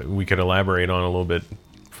 but we could elaborate on a little bit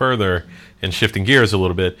further and shifting gears a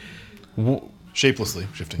little bit. Shapelessly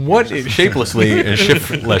shifting. Shapelessly and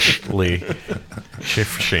shiftlessly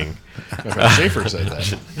shifting. Schaefer said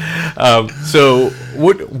that. So,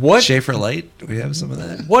 what Schaefer Light? Do we have some of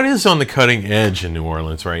that? What is on the cutting edge in New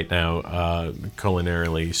Orleans right now,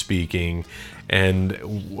 culinarily speaking, and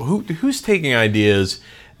who's taking ideas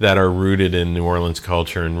that are rooted in New Orleans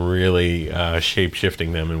culture and really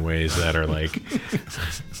shape-shifting them in ways that are like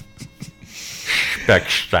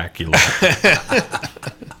spectacular?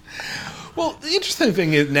 Well, the interesting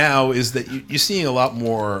thing now is that you're seeing a lot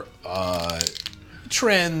more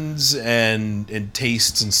trends and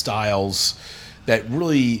tastes and styles that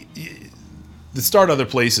really that start other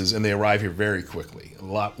places and they arrive here very quickly, a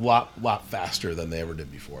lot faster than they ever did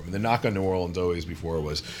before. I mean, the knock on New Orleans always before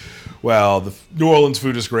was, well, the New Orleans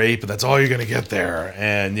food is great, but that's all you're going to get there.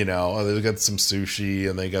 And, you know, they got some sushi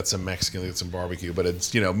and they got some Mexican, they got some barbecue, but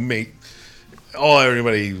it's, you know, all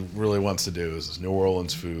everybody really wants to do is this New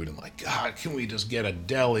Orleans food. And like, God, can we just get a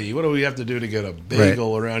deli? What do we have to do to get a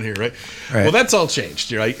bagel around here, right? Well, that's all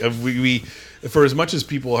changed, right? We for as much as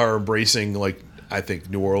people are embracing, like, I think,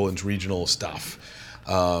 New Orleans regional stuff,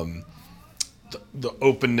 the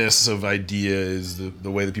openness of ideas,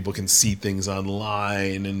 the way that people can see things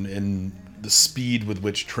online, and the speed with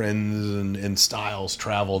which trends and styles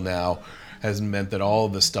travel now has meant that all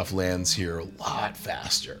of this stuff lands here a lot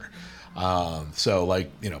faster. So,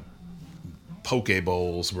 like, you know, poke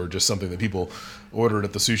bowls were just something that people ordered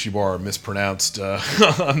at the sushi bar mispronounced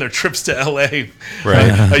on their trips to LA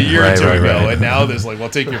a year or two ago. And now there's like, well,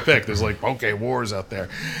 take your pick. There's like poke wars out there.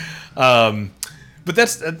 But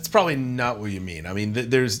that's probably not what you mean. I mean, I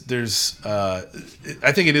think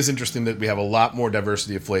it is interesting that we have a lot more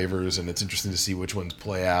diversity of flavors, and it's interesting to see which ones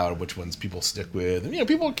play out, which ones people stick with. And, you know,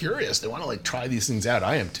 people are curious. They want to like try these things out.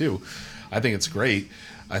 I am too. I think it's great.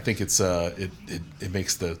 I think it's it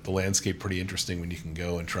makes the landscape pretty interesting when you can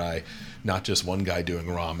go and try not just one guy doing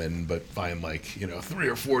ramen, but find like, you know, 3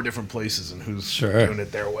 or 4 different places and who's doing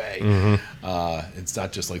it their way. Mm-hmm. It's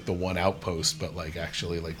not just like the one outpost, but like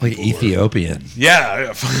actually like Ethiopian.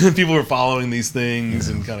 People are following these things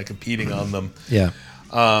and kind of competing on them. Yeah.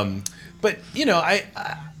 But you know, I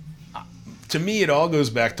to me, it all goes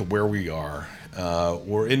back to where we are.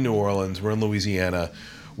 We're in New Orleans. We're in Louisiana.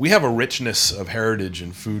 We have a richness of heritage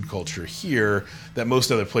and food culture here that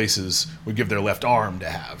most other places would give their left arm to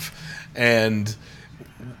have. And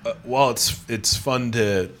while it's fun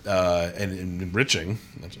to and enriching,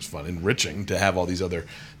 not just fun, enriching to have all these other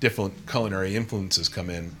different culinary influences come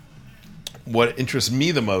in, what interests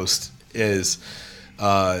me the most is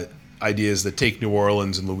ideas that take New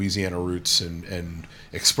Orleans and Louisiana roots and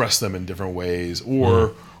express them in different ways,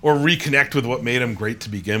 or reconnect with what made them great to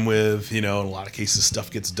begin with. You know, in a lot of cases, stuff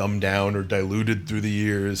gets dumbed down or diluted through the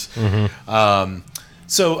years. Mm-hmm.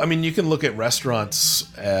 So, I mean, you can look at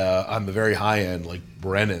restaurants on the very high end, like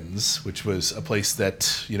Brennan's, which was a place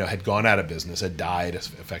that, you know, had gone out of business, had died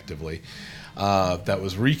effectively. That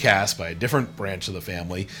was recast by a different branch of the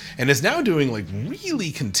family, and is now doing like really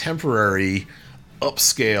contemporary,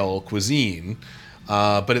 upscale cuisine.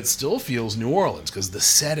 But it still feels New Orleans because the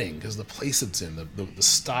setting, because the place it's in, the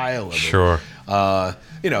style of it. Sure.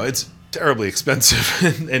 You know, it's terribly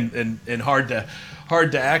expensive and hard to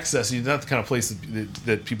access. It's not the kind of place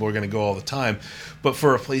that people are going to go all the time. But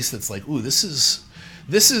for a place that's like, ooh, this is,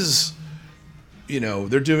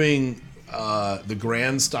 they're doing the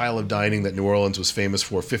grand style of dining that New Orleans was famous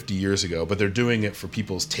for 50 years ago, but they're doing it for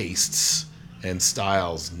people's tastes and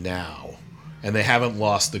styles now. And they haven't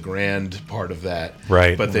lost the grand part of that,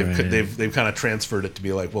 right? But they've kind of transferred it to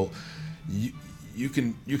be like, well, you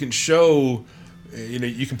can show,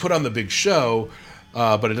 you can put on the big show,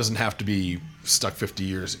 but it doesn't have to be stuck 50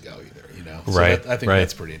 years ago either. So right? I think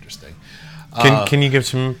that's pretty interesting. Can you give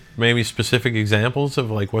some maybe specific examples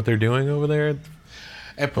of like what they're doing over there?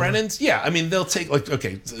 At Brennan's, yeah. I mean, they'll take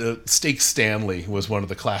Steak Stanley was one of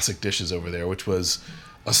the classic dishes over there, which was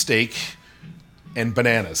a steak and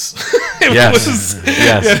bananas. Yes.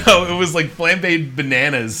 It was like flambéed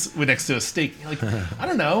bananas next to a steak. You're like, I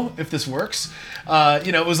don't know if this works.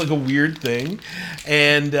 It was like a weird thing,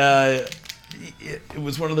 and it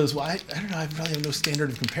was one of those. Well, I don't know. I really have no standard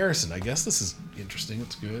of comparison. I guess this is interesting.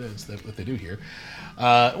 It's good. It's what they do here.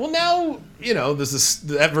 Well, now there's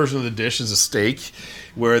that version of the dish is a steak,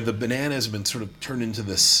 where the banana has been sort of turned into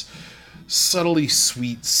this subtly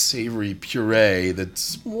sweet, savory puree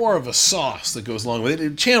that's more of a sauce that goes along with it.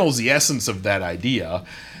 It channels the essence of that idea,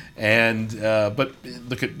 but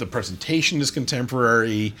look at the presentation is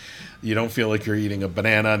contemporary. You don't feel like you're eating a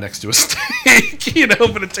banana next to a steak,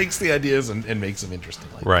 but it takes the ideas and makes them interesting.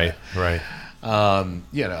 Like Right.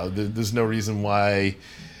 There's no reason why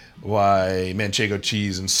Manchego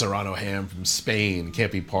cheese and Serrano ham from Spain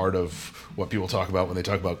can't be part of what people talk about when they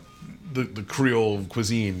talk about the Creole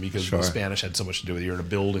cuisine, because the Spanish had so much to do with it. You're in a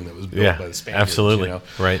building that was built by the Spaniards. Absolutely.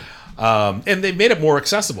 Right. And they made it more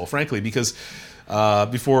accessible, frankly, because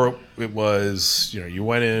before it was, you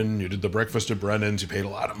went in, you did the breakfast at Brennan's, you paid a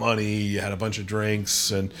lot of money, you had a bunch of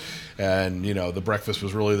drinks, and the breakfast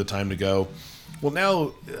was really the time to go. Well, now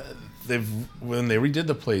when they redid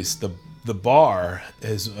the place, the bar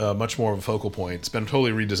is much more of a focal point. It's been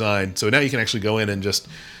totally redesigned, so now you can actually go in and just,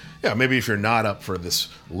 maybe if you're not up for this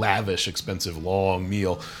lavish, expensive, long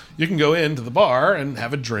meal, you can go into the bar and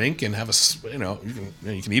have a drink and have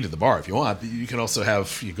you can eat at the bar if you want. But you can also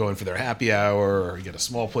you go in for their happy hour, or you get a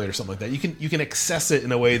small plate or something like that. You can access it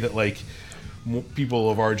in a way that like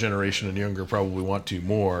people of our generation and younger probably want to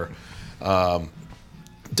more.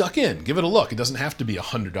 Duck in, give it a look. It doesn't have to be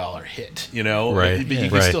 $100 hit, Right. But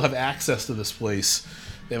you can still have access to this place.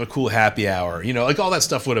 They have a cool happy hour, like all that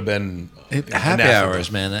stuff would have been. Happy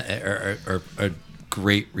hours, man, are a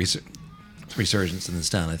great resurgence in this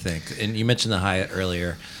town, I think. And you mentioned the Hyatt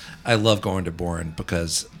earlier. I love going to Bourne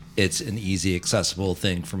because it's an easy, accessible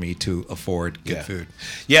thing for me to afford good food.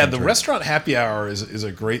 Yeah, the restaurant happy hour is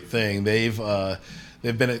a great thing. They've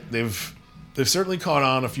certainly caught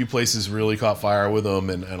on. A few places really caught fire with them,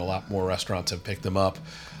 and a lot more restaurants have picked them up.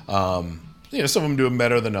 Some of them do them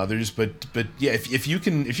better than others, but yeah, if you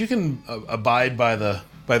can abide by the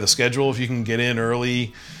schedule, if you can get in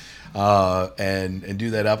early and do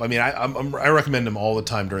that up. I mean, I recommend them all the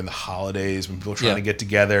time during the holidays when people are trying to get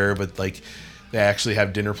together, but like they actually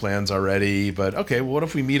have dinner plans already. But okay, well, what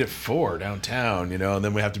if we meet at 4 downtown, and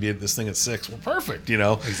then we have to be at this thing at 6? Well, perfect,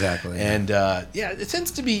 Exactly. And it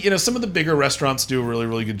tends to be, some of the bigger restaurants do a really,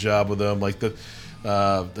 really good job with them, like the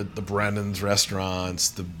Brennan's restaurants,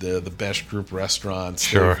 the Besh Group restaurants.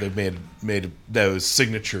 Sure. They've made those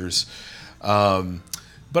signatures.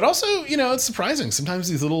 But also, it's surprising. Sometimes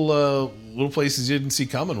these little places you didn't see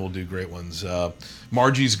coming will do great ones.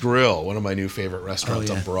 Margie's Grill, one of my new favorite restaurants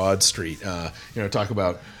on Broad Street. Talk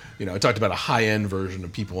about, I talked about a high-end version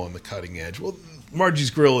of people on the cutting edge. Well, Margie's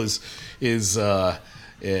Grill is it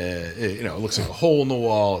looks like a hole in the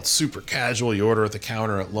wall. It's super casual. You order at the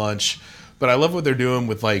counter at lunch. But I love what they're doing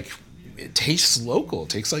with it tastes local. It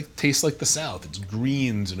tastes like the South. It's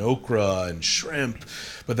greens and okra and shrimp,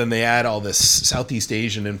 but then they add all this Southeast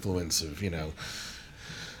Asian influence of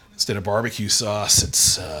instead of barbecue sauce,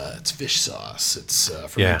 it's fish sauce. It's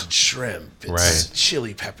fermented shrimp. It's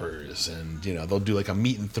chili peppers, and they'll do like a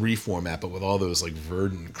meat and 3 format, but with all those like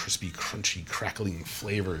verdant, crispy, crunchy, crackling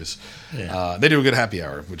flavors. Yeah. They do a good happy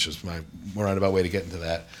hour, which is my roundabout way to get into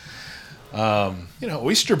that.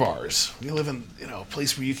 Oyster bars. We live in a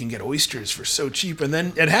place where you can get oysters for so cheap, and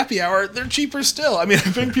then at happy hour they're cheaper still. I mean,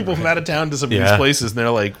 I bring people from out of town to some of these places, and they're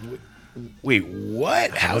like, "Wait,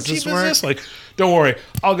 what? How cheap is this?" Like, don't worry,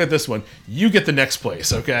 I'll get this one. You get the next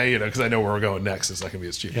place, okay? Because I know where we're going next. It's not gonna be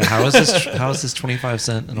as cheap. Yeah, how is this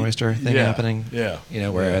 25-cent an oyster thing happening? Yeah.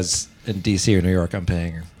 Whereas in DC or New York, I'm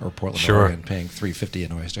paying, or Portland, Oregon, paying $3.50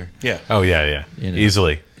 an oyster. Yeah. Oh yeah.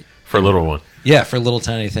 Easily. For a little one. Yeah, for little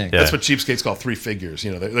tiny things. Yeah. That's what cheapskates call 3 figures.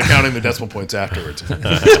 You know, they're counting the decimal points afterwards.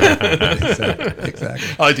 Exactly.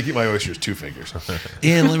 I like to keep my oysters 2 figures.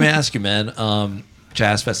 Ian, let me ask you, man.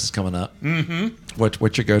 Jazz Fest is coming up. Mm-hmm.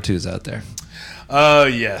 What's your go-tos out there?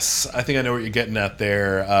 Yes, I think I know what you're getting at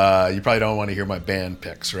there. You probably don't want to hear my band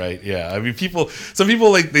picks, right? Yeah, I mean, some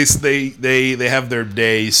people like they have their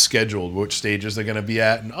day scheduled, which stages they're going to be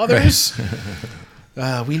at, and others,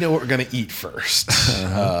 we know what we're going to eat first.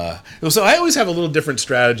 So I always have a little different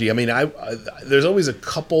strategy. I mean, there's always a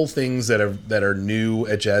couple things that are new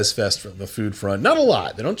at Jazz Fest from the food front. Not a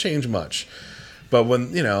lot. They don't change much. But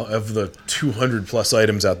when, of the 200 plus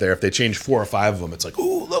items out there, if they change 4 or 5 of them, it's like,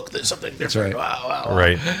 ooh, look, there's something different. Right. Wow.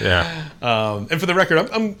 Right. Yeah. And for the record,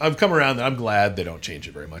 I've come around and I'm glad they don't change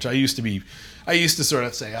it very much. I used to sort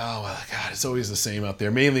of say, oh, well, God, it's always the same out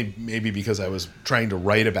there. Mainly maybe because I was trying to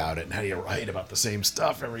write about it. And how do you write about the same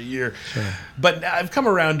stuff every year? Sure. But I've come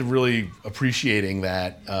around to really appreciating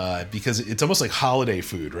that because it's almost like holiday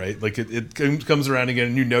food, right? Like it comes around again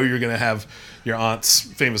and you're going to have your aunt's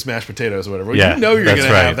famous mashed potatoes or whatever. Yeah, you're going to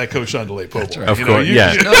right. have that cochon de lait po' boy. Right. Of course.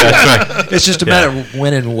 That's right. It's just a matter of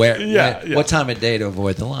when and where. Yeah. What time of day to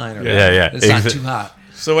avoid the line. Or Yeah. It's not too hot.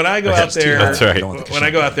 So when I go out there, That's right. when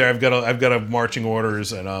I go out there, I've got a marching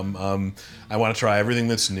orders, and I want to try everything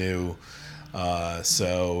that's new.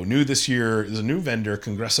 So new this year is a new vendor,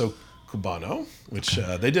 Congreso Cubano, which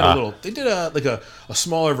they did a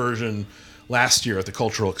smaller version last year at the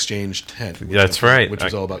Cultural Exchange tent. That's right. Which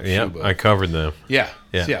was all about yeah, Cuba. I covered them. Yeah.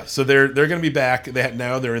 So they're going to be back.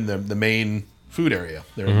 Now they're in the main food area.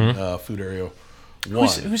 They're in food area 1.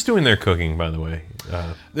 Who's doing their cooking, by the way?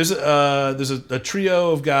 There's a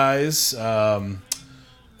trio of guys.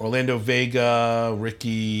 Orlando Vega,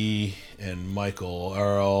 Ricky, and Michael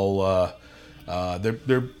are all.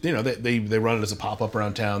 They run it as a pop up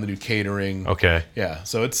around town. They do catering. Okay. Yeah,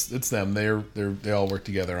 so it's them. They all work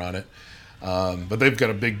together on it. But they've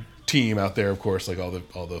got a big team out there, of course, like all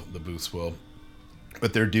the booths will.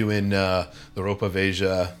 But they're doing the ropa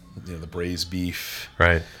veja, the braised beef.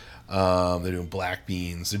 Right. They're doing black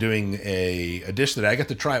beans. They're doing a dish that I got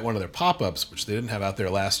to try at one of their pop-ups, which they didn't have out there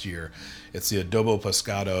last year. It's the adobo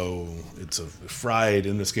pescado. It's a fried,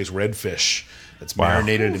 in this case, redfish. It's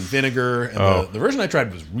marinated in vinegar. And the version I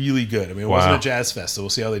tried was really good. I mean, it wasn't a Jazz Fest, so we'll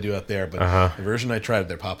see how they do out there. But the version I tried at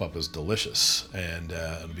their pop-up was delicious. And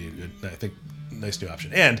it'll be a good, I think, nice new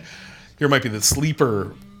option. And here might be the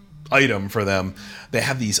sleeper item for them. They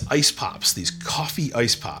have these ice pops, these coffee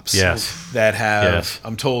ice pops, that have,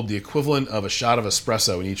 I'm told, the equivalent of a shot of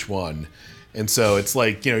espresso in each one. And so it's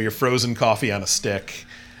like, your frozen coffee on a stick.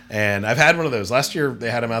 And I've had one of those. Last year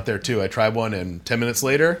they had them out there too. I tried one, and 10 minutes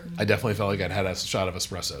later, I definitely felt like I'd had a shot of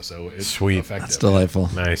espresso. So it's effective. That's delightful.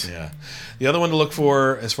 Nice. Yeah. The other one to look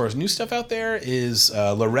for as far as new stuff out there is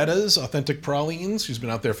Loretta's Authentic Pralines. She's been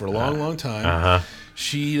out there for a long time.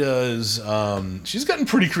 She does. She's gotten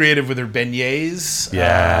pretty creative with her beignets.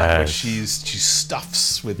 Yeah, she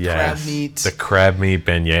stuffs with crab meat. The crab meat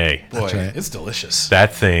beignet. Boy, it's delicious.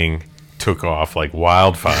 That thing took off like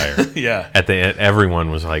wildfire. Yeah. At the end,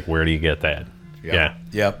 everyone was like, "Where do you get that?" Yeah,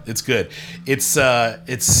 it's good. It's not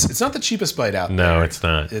the cheapest bite out there. No, it's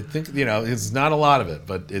not. I think it's not a lot of it,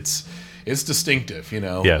 but it's distinctive.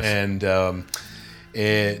 Yes. And.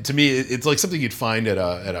 To me, it's like something you'd find at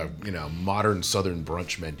a modern Southern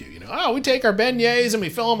brunch menu. We take our beignets and we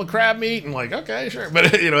fill them with crab meat, and like, okay, sure.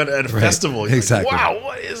 But at a festival, you're like, wow,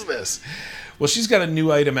 what is this? Well, she's got a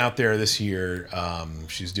new item out there this year.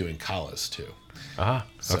 She's doing callas too.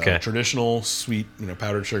 Okay. Traditional sweet,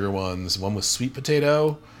 powdered sugar ones. One with sweet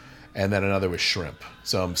potato, and then another with shrimp.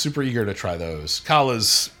 So I'm super eager to try those.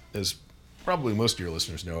 Callas, as probably most of your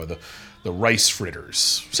listeners know, are the rice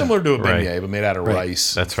fritters, similar to a beignet, but made out of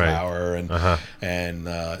rice and flour, and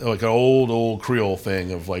like an old Creole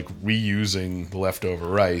thing of like reusing the leftover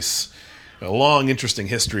rice. A long, interesting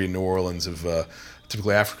history in New Orleans of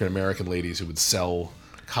typically African American ladies who would sell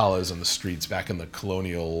callas on the streets back in the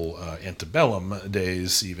colonial antebellum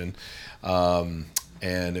days, even.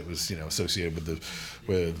 And it was associated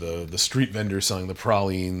with the street vendors selling the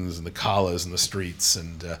pralines and the callas in the streets,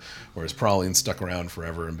 and whereas pralines stuck around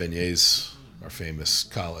forever and beignets, our famous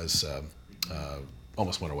callas,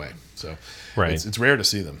 almost went away. So it's rare to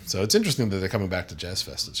see them. So it's interesting that they're coming back to Jazz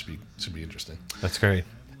Fest. It should be interesting. That's great.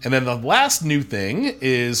 And then the last new thing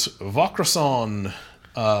is Vaucresson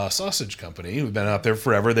Sausage Company, who've been out there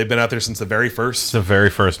forever. They've been out there since the very first one.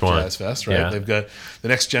 Jazz Fest, right? Yeah. They've got the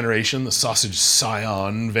next generation, the sausage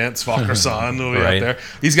scion, Vance Vaucresson, will be out there.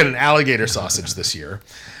 He's got an alligator sausage this year,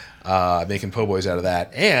 making po' boys out of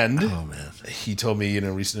that. And he told me in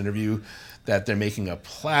a recent interview that they're making a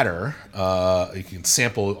platter. You can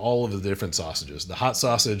sample all of the different sausages: the hot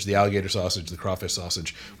sausage, the alligator sausage, the crawfish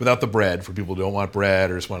sausage, without the bread for people who don't want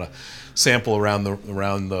bread or just want to sample around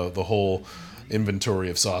the whole inventory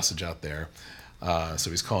of sausage out there. So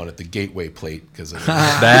he's calling it the gateway plate because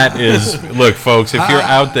that is, look, folks, if you're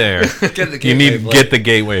out there, you need to get the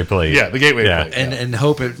gateway plate. Yeah, the gateway plate. And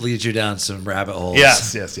hope it leads you down some rabbit holes.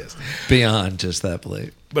 Yes. Beyond just that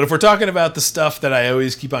plate. But if we're talking about the stuff that I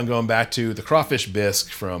always keep on going back to, the crawfish bisque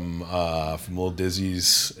from Little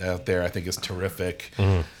Dizzy's out there, I think is terrific.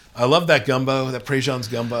 Mm-hmm. I love that gumbo, that Prejean's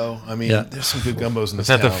gumbo. I mean, there's some good gumbos in this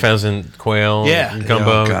town. Is that the pheasant quail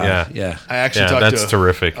gumbo? Oh, yeah. I actually talked that's to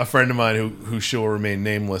terrific. A friend of mine who she'll remain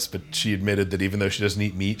nameless, but she admitted that even though she doesn't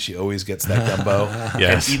eat meat, she always gets that gumbo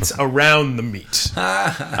and eats around the meat.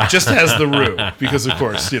 Just has the roux, because of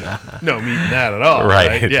course, no meat in that at all.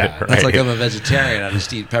 Right? Yeah. Right. That's like I'm a vegetarian. I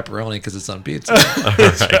just eat pepperoni because it's on pizza.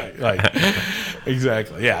 Right.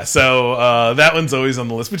 Exactly. Yeah. So that one's always on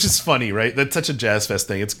the list, which is funny, right? That's such a Jazz Fest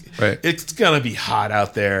thing. It's gonna be hot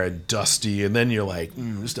out there and dusty, and then you're like,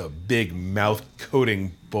 just a big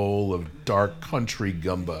mouth-coating bowl of dark country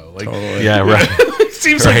gumbo. Like, totally. Yeah, right. It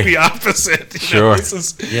seems like the opposite. Sure. This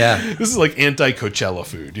is like anti-Coachella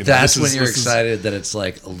food. That's when you're excited that it's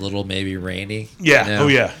like a little maybe rainy. Yeah. Oh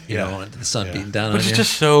yeah. You know, the sun beating down on you. But it's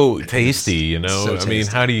just so tasty. So I mean,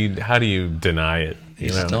 how do you deny it? You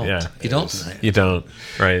don't. Yeah. You don't. You don't.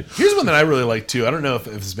 Right. Here's one that I really like too. I don't know if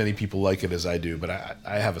as many people like it as I do, but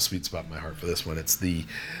I have a sweet spot in my heart for this one. It's the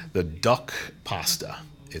duck pasta.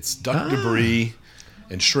 It's duck debris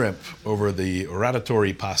and shrimp over the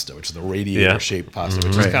oratory pasta, which is the radiator-shaped pasta,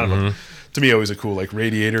 which is kind of to me always a cool like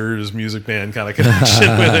Radiators music band kind of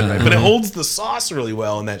connection with it. Right? But it holds the sauce really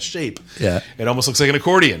well in that shape. Yeah. It almost looks like an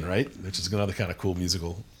accordion, right? Which is another kind of cool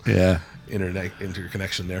musical. Yeah.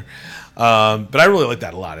 Interconnection there. But I really like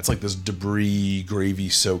that a lot. It's like this debris gravy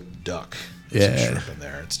soaked duck. There's some shrimp in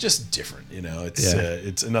there. It's just different,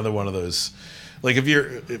 it's another one of those, like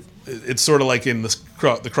it's sort of like in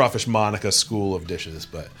the crawfish Monica school of dishes,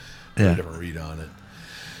 but a different read on it.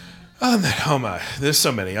 Oh my, there's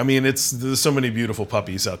so many. I mean, there's so many beautiful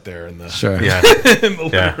puppies out there in the in the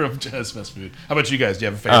litter of Jazz Fest food. How about you guys? Do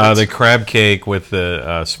you have a favorite? The crab cake with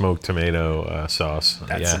the smoked tomato sauce.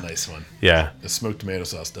 That's a nice one. Yeah, the smoked tomato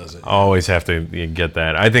sauce does it. Always have to get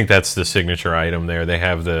that. I think that's the signature item there. They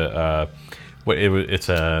have the it's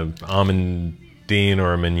a almondine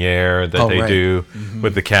or a meuniere that they do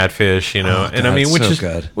with the catfish. And I mean, which is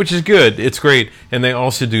good. It's great. And they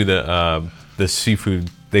also do the seafood.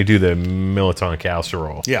 They do the Militon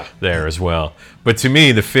casserole there as well. But to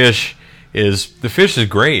me, the fish is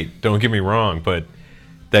great. Don't get me wrong, but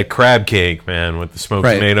that crab cake, man, with the smoked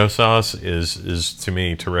tomato sauce is to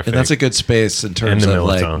me terrific. And that's a good space in terms of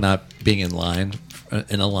like not being in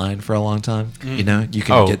a line for a long time. You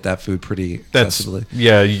can get that food pretty accessibly.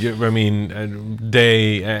 I mean,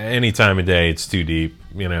 any time of day, it's too deep.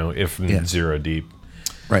 If zero deep.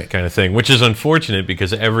 Right. Kind of thing, which is unfortunate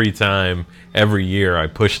because every year I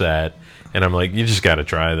push that and I'm like, you just got to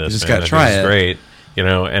try this. You just got to try it. It's great.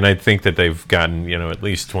 And I think that they've gotten, at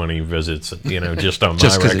least 20 visits, just on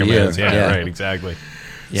my recommendations. Yeah, right, exactly.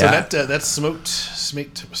 Yeah. So that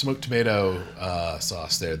smoked tomato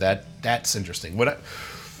sauce there, that's interesting.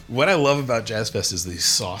 What I love about Jazz Fest is these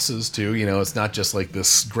sauces too. It's not just like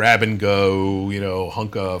this grab and go,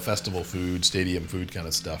 hunk of festival food, stadium food kind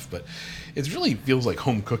of stuff, but it really feels like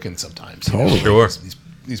home cooking sometimes. Totally. Sure.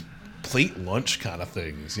 These plate lunch kind of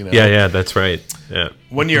things, Yeah, that's right. Yeah.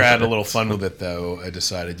 One year I had a little fun with it though. I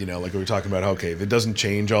decided, like we were talking about, okay, if it doesn't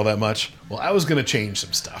change all that much, well, I was going to change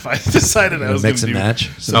some stuff. I decided I was going to do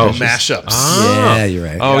mashups. Oh. Yeah, you're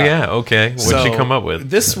right. Oh yeah, okay. What'd you come up with?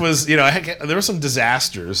 This was, there were some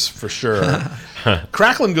disasters for sure.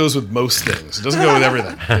 Cracklin goes with most things. It doesn't go with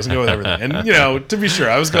everything. And to be sure,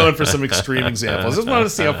 I was going for some extreme examples. I just wanted to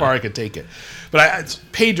see how far I could take it. But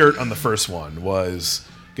pay dirt on the first one was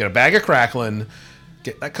get a bag of Cracklin,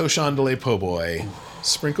 get that cochon de lait po' boy,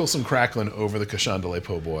 sprinkle some Cracklin over the cochon de lait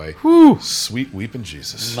po' boy. Whew. Sweet weeping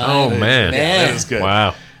Jesus. Man. That is good.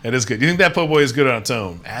 Wow. It is good. You think that po' boy is good on its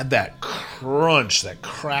own? Add that crunch, that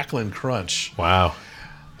Cracklin crunch. Wow.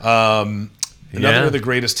 Another of the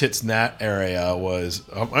greatest hits in that area was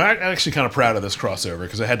I'm actually kind of proud of this crossover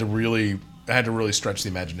because I had to really stretch the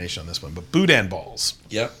imagination on this one. But boudin balls.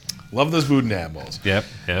 Yep. Love those boudin balls. Yep.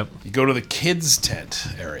 You go to the kids' tent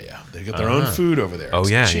area. They got their own food over there. Oh,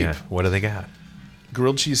 it's cheap. Yeah. What do they got?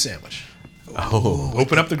 Grilled cheese sandwich. Oh.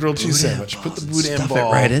 Open up the grilled cheese sandwich. Put the boudin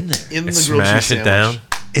ball right in there. In the grilled cheese sandwich. Smash it down.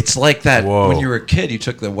 It's like that Whoa. when you were a kid, you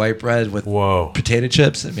took the white bread with Whoa. potato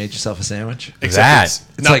chips and made yourself a sandwich. Except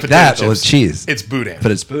It's like that but with cheese. It's boudin.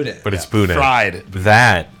 But it's boudin. But it's boudin. Fried.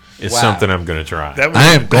 That is Wow. something I'm going to try.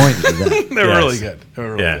 I am going to do that. They're Yes. really good. They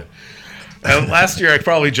were really good. Last year, I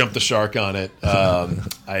probably jumped the shark on it. I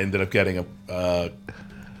ended up getting a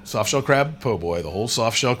soft shell crab po' boy, the whole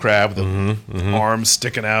soft shell crab, with the arms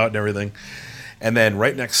sticking out and everything. And then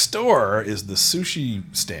right next door is the sushi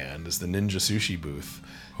stand, is the Ninja Sushi booth.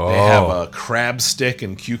 They have a crab stick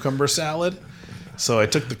and cucumber salad. So I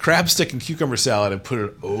took the crab stick and cucumber salad and put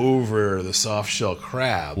it over the soft shell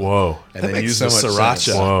crab. Whoa. And That then makes used so the much sriracha.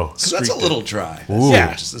 sense. Whoa. Because that's a little dry. Ooh.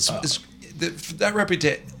 Yeah. That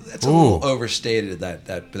reputation. That's a little overstated.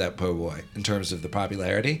 That po' boy in terms of the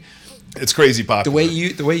popularity. It's crazy popular.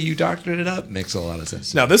 The way you doctored it up makes a lot of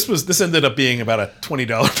sense. Now this ended up being about a $20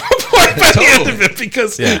 po' boy by the end of it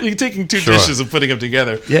because you're taking two dishes and putting them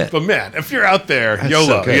together. Yeah. But man, if you're out there, That's YOLO,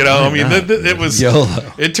 so good. you know, I Why mean, not? it was YOLO.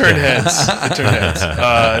 It turned heads. It turned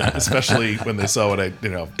heads, especially when they saw what I,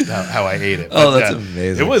 how I ate it. Oh, But, that's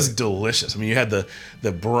amazing. It was delicious. I mean, you had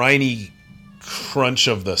the briny crunch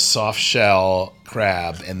of the soft shell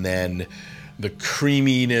crab, and then the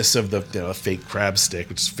creaminess of the fake crab stick,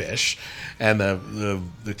 which is fish, and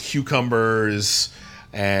the cucumbers,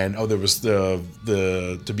 and there was the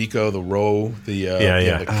tobiko, the roe, the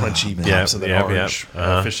crunchy pops of the orange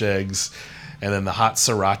fish eggs, and then the hot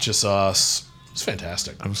sriracha sauce. It's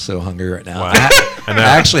fantastic. I'm so hungry right now. Wow. I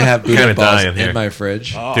actually have kinda boudin balls dying here. in my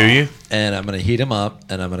fridge, Do you? and I'm going to heat them up,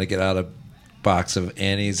 and I'm going to get out a box of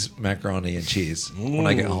Annie's macaroni and cheese when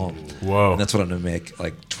I get home. Whoa. And that's what I'm going to make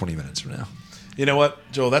like 20 minutes from now. You know what,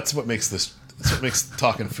 Joel? That's what makes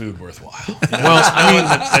talking food worthwhile. Well, I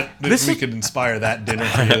mean, that we could inspire that dinner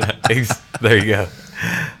for you. There you go.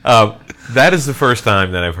 That is the first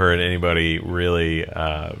time that I've heard anybody really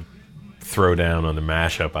throw down on the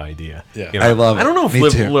mashup idea. Yeah. I love it. I don't know if Me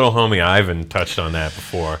too. little homie Ivan touched on that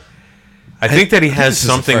before. I think that he has this is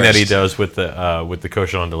the something that he first. does with the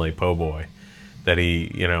cochon de lait po' boy. That he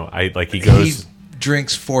He goes.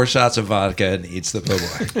 drinks 4 shots of vodka and eats the po'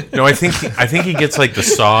 boy. No, I think he gets like the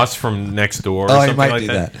sauce from next door or Oh, he something might like do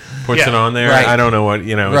that. that. Puts Yeah, it on there. right. I don't know what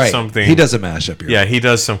it's something. He does a mashup. Yeah, he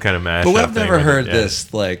does some kind of mashup. But I've thing never with heard it, yeah.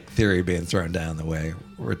 this like theory being thrown down the way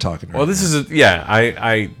we're talking. Well, this is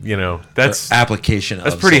that's application.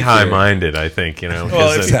 that's of pretty some theory. high-minded, I think. Well,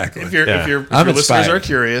 'cause if, Exactly. if your Yeah. listeners inspired. are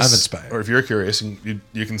curious, I'm inspired. or if you're curious, and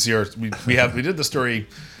you can see we did the story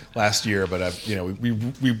last year, but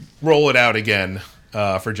we roll it out again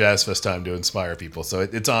for Jazz Fest time to inspire people. So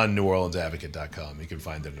it's on NewOrleansAdvocate.com. You can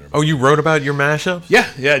find it. Oh, you wrote about your mashups? Yeah,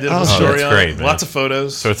 I did a story that's on great, it. man. Lots of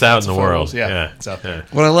photos. So it's out Lots in of the world. photos. Yeah, Yeah. it's out there.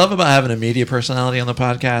 What I love about having a media personality on the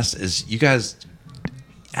podcast is you guys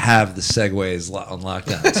have the segues on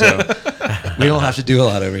lockdown. So we don't have to do a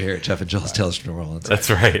lot over here at Jeff and Joel's Tales from New Orleans. That's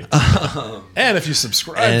right. And if you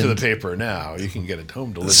subscribe to the And- paper now, you can get it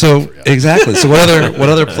home delivered. So for you. exactly. So what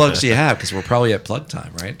other plugs do you have? Because we're probably at plug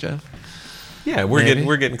time, right, Jeff? Yeah, we're Maybe?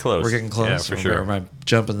 getting close. We're getting close. Yeah, for sure. Am I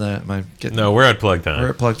jumping the? Am I getting? No, we're at plug time. We're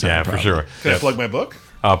at plug time, Yeah, probably. for sure. Can I Yep. plug my book?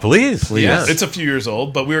 Please. Yeah. It's a few years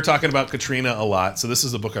old, but we were talking about Katrina a lot. So this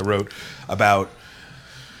is the book I wrote about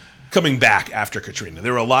coming back after Katrina.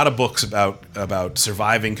 There were a lot of books about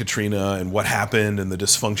surviving Katrina and what happened and the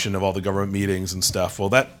dysfunction of all the government meetings and stuff. Well,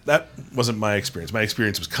 that wasn't my experience. My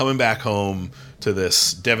experience was coming back home to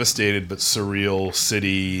this devastated but surreal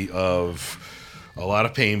city of a lot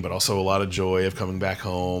of pain, but also a lot of joy of coming back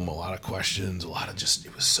home, a lot of questions, a lot of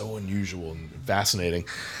it was so unusual and fascinating.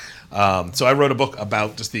 So I wrote a book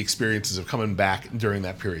about just the experiences of coming back during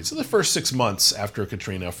that period. So the first 6 months after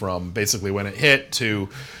Katrina, from basically when it hit to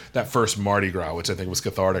that first Mardi Gras, which I think was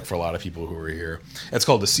cathartic for a lot of people who were here. It's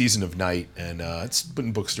called The Season of Night, and it's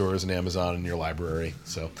in bookstores and Amazon and your library.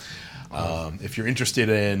 So if you're interested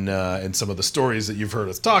in some of the stories that you've heard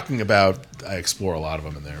us talking about, I explore a lot of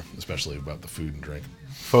them in there, especially about the food and drink.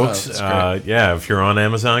 Folks, that's great. if you're on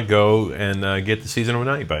Amazon, go and get The Season of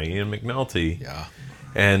Night by Ian McNulty. Yeah.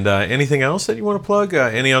 And anything else that you want to plug?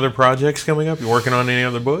 Any other projects coming up? You working on any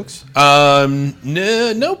other books?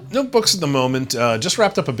 No books at the moment. Just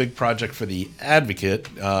wrapped up a big project for the Advocate,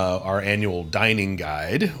 our annual dining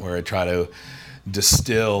guide, where I try to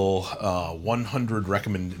distill 100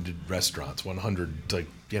 recommended restaurants, 100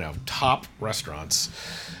 top restaurants,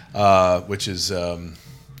 which is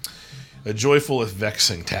a joyful if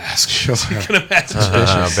vexing task. Sure. As you can imagine.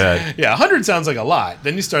 I bet. Yeah, 100 sounds like a lot.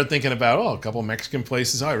 Then you start thinking about, a couple Mexican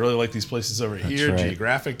places. I really like these places over here. right.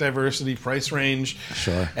 Geographic diversity, price range.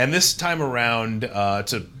 Sure. And this time around,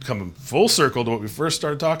 to come full circle to what we first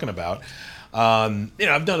started talking about,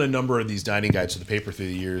 I've done a number of these dining guides to the paper through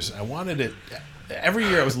the years. I wanted it every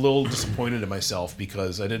year. I was a little disappointed in myself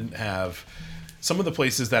because I didn't have some of the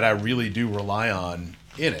places that I really do rely on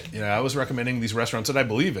in it. I was recommending these restaurants that I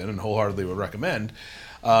believe in and wholeheartedly would recommend,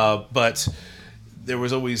 but there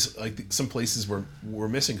was always some places were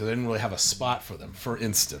missing because I didn't really have a spot for them. For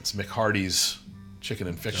instance, McHardy's Chicken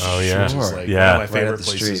and Fish. Oh yeah, which is one of my favorite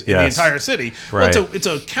places in the entire city. Right. Well, it's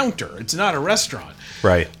a counter. It's not a restaurant.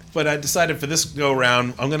 Right. But I decided for this go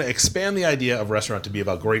around, I'm going to expand the idea of restaurant to be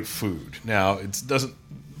about great food. Now, it doesn't.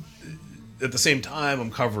 At the same time,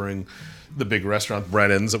 I'm covering the big restaurant.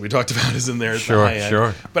 Brennan's that we talked about is in there. At the high end.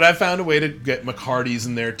 Sure. But I found a way to get McHardy's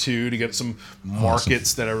in there too, to get some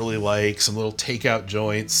markets that I really like, some little takeout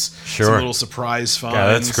joints, some little surprise finds. Yeah,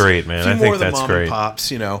 that's great, man. A few more of the that's mom great. And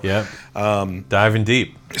pops, Yeah. Diving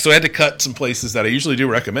deep. So I had to cut some places that I usually do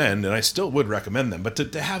recommend, and I still would recommend them. But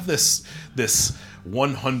to have this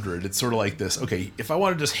 100, it's sort of like this. Okay, if I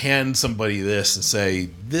want to just hand somebody this and say,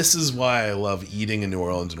 this is why I love eating in New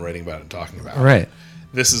Orleans and writing about it and talking about it. Right.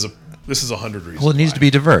 This is 100 reasons. Well, it needs why. to be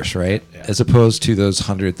diverse, right? Yeah. As opposed to those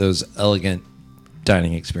elegant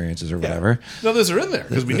dining experiences or whatever. No, those are in there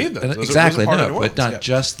because we need them. Exactly, those are part of no, New but not Orleans.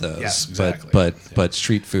 just those. Yes, exactly. But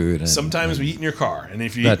street food. And, Sometimes we eat in your car, and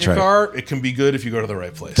if you eat in That's your right. car, it can be good if you go to the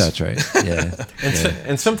right place. That's right. Yeah.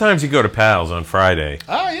 And sometimes you go to Pal's on Friday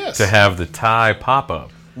Yes. to have the Thai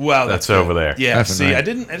pop-up. Wow, that's good. over there. Yeah, That's see, right. I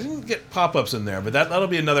didn't get pop-ups in there, but that'll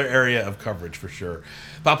be another area of coverage for sure.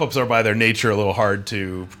 Pop-ups are by their nature a little hard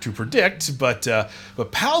to predict, but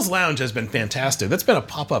Pal's Lounge has been fantastic. That's been a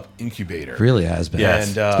pop-up incubator. Really has been.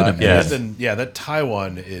 Yes. And It's been amazing. that Thai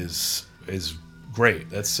one is great.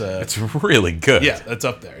 That's It's really good. that's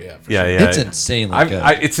up there. Yeah, for Yeah, sure. yeah. It's insanely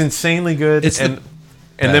good. It's insanely good. It's and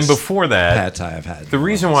the then best before that, Pad Thai I've had. the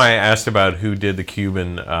reason why I asked about who did the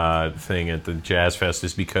Cuban thing at the Jazz Fest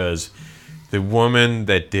is because the woman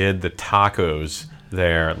that did the tacos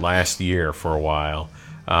there last year for a while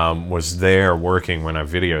was there working when I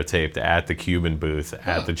videotaped at the Cuban booth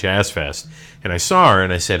at the Jazz Fest. And I saw her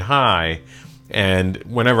and I said hi. And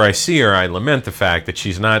whenever I see her, I lament the fact that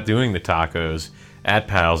she's not doing the tacos at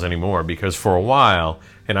Pal's anymore, because for a while,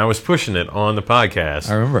 and I was pushing it on the podcast,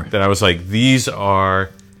 I remember that I was like, these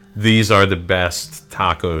are the best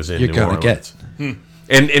tacos in New Orleans.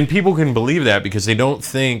 And people can believe that because they don't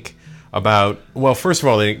think about, well, first of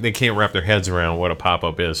all, they can't wrap their heads around what a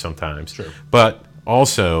pop-up is sometimes. Sure. But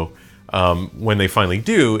also, when they finally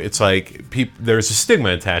do, it's like there's a stigma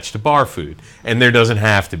attached to bar food, and there doesn't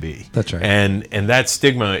have to be. That's right. And that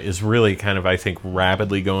stigma is really kind of, I think,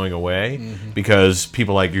 rapidly going away because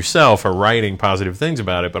people like yourself are writing positive things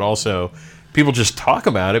about it, but also people just talk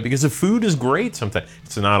about it because the food is great sometimes.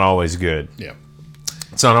 It's not always good. Yeah.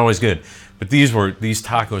 It's not always good. But these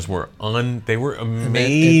tacos were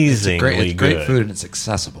amazingly It's good. great food and it's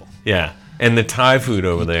accessible. Yeah. And the Thai food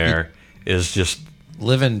over there is just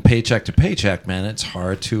Living paycheck to paycheck, man, it's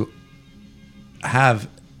hard to have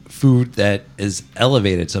food that is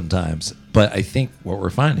elevated sometimes. But I think what we're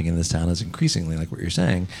finding in this town is increasingly, like what you're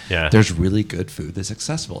saying, there's really good food that's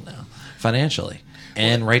accessible now, financially,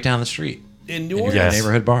 and right down the street. In New in Orleans, your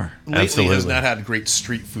neighborhood bar. lately Absolutely. has not had a great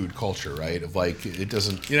street food culture, right? Of like, it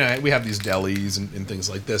doesn't, we have these delis and things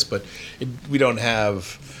like this, but we don't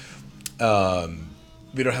have a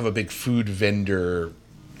big food vendor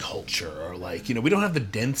culture, or like, we don't have the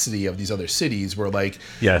density of these other cities where like,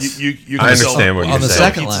 Yes. you I can sell understand what you're on the saying.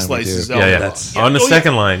 second pizza line we slices do. all Yeah, day yeah. long. That's on the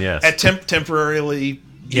second line, yes. At temporarily, you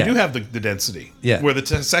Yeah. do have the density. Yeah. Where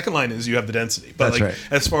the second line is, you have the density. But That's like, right.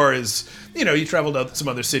 as far as, you travel to some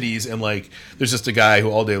other cities and like, there's just a guy who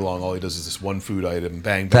all day long, all he does is this one food item,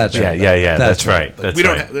 bang, bang, That's bang, right. bang. Yeah. That's That's right. Like, That's we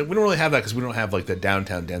don't right. we don't really have that because we don't have like the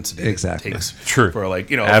downtown density. Exactly. It takes True. for like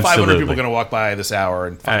 500 Absolutely. people are going to walk by this hour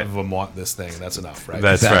and 5 of them want this thing. And that's enough, right?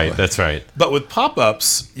 That's Exactly. right. That's right. But with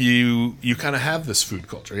pop-ups, you kind of have this food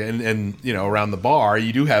culture, and around the bar,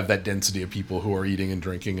 you do have that density of people who are eating and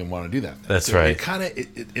drinking and want to do that. That's So right. It kind of,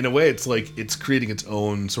 in a way, it's like it's creating its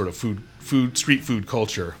own sort of street food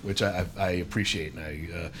culture, which I appreciate, and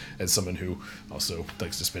I, as someone who also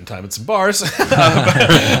likes to spend time at some bars,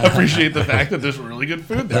 appreciate the fact that there's really good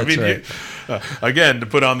food there. That's right. Again, to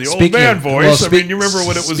put on the old Speaking man of- voice, well, you remember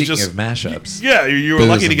when it was speaking just of mashups. Yeah, you were Booze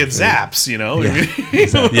lucky to and get food. zaps,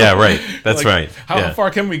 Yeah, Yeah, right. That's Like, right. How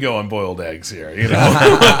far can we go on boiled eggs here?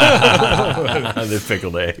 The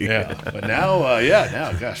pickled egg. Yeah, but now,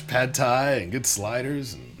 gosh, pad thai and good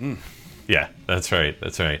sliders. And, Yeah, that's right.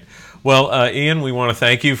 That's right. Well, Ian, we want to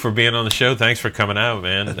thank you for being on the show. Thanks for coming out,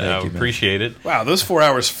 man. Thank you, man. Appreciate it. Wow, those 4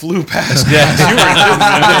 hours flew past. Yeah.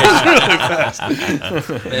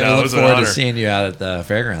 Man, I look forward to seeing you out at the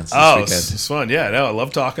fairgrounds this weekend. It's fun. Yeah, no, I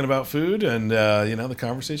love talking about food, and the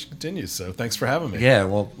conversation continues. So thanks for having me. Yeah,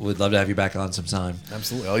 well, we'd love to have you back on sometime.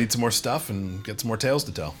 Absolutely. I'll eat some more stuff and get some more tales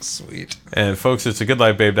to tell. Sweet. And folks, it's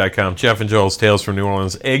thegoodlifebabe.com. Jeff and Joel's Tales from New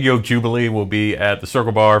Orleans. Egg Yolk Jubilee will be at the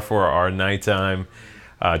Circle Bar for our nighttime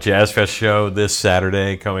Jazz Fest show this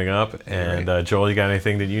Saturday coming up. And Joel, you got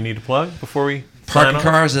anything that you need to plug before we parking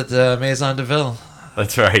cars at the Maison de Ville?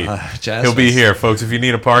 That's right. He'll be here, folks. If you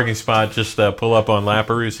need a parking spot, just pull up on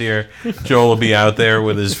Lapperouse here. Joel will be out there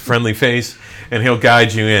with his friendly face, and he'll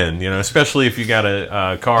guide you in. Especially if you got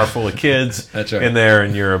a car full of kids in there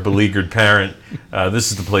and you're a beleaguered parent.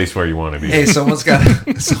 This is the place where you want to be. Hey, someone's got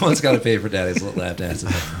to pay for Daddy's little lap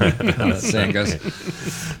dances. How that saying goes.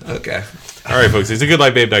 Okay. All right, folks. It's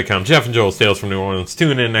thegoodlifebabe.com. Jeff and Joel's Tales from New Orleans.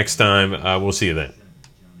 Tune in next time. We'll see you then.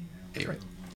 Hey, right.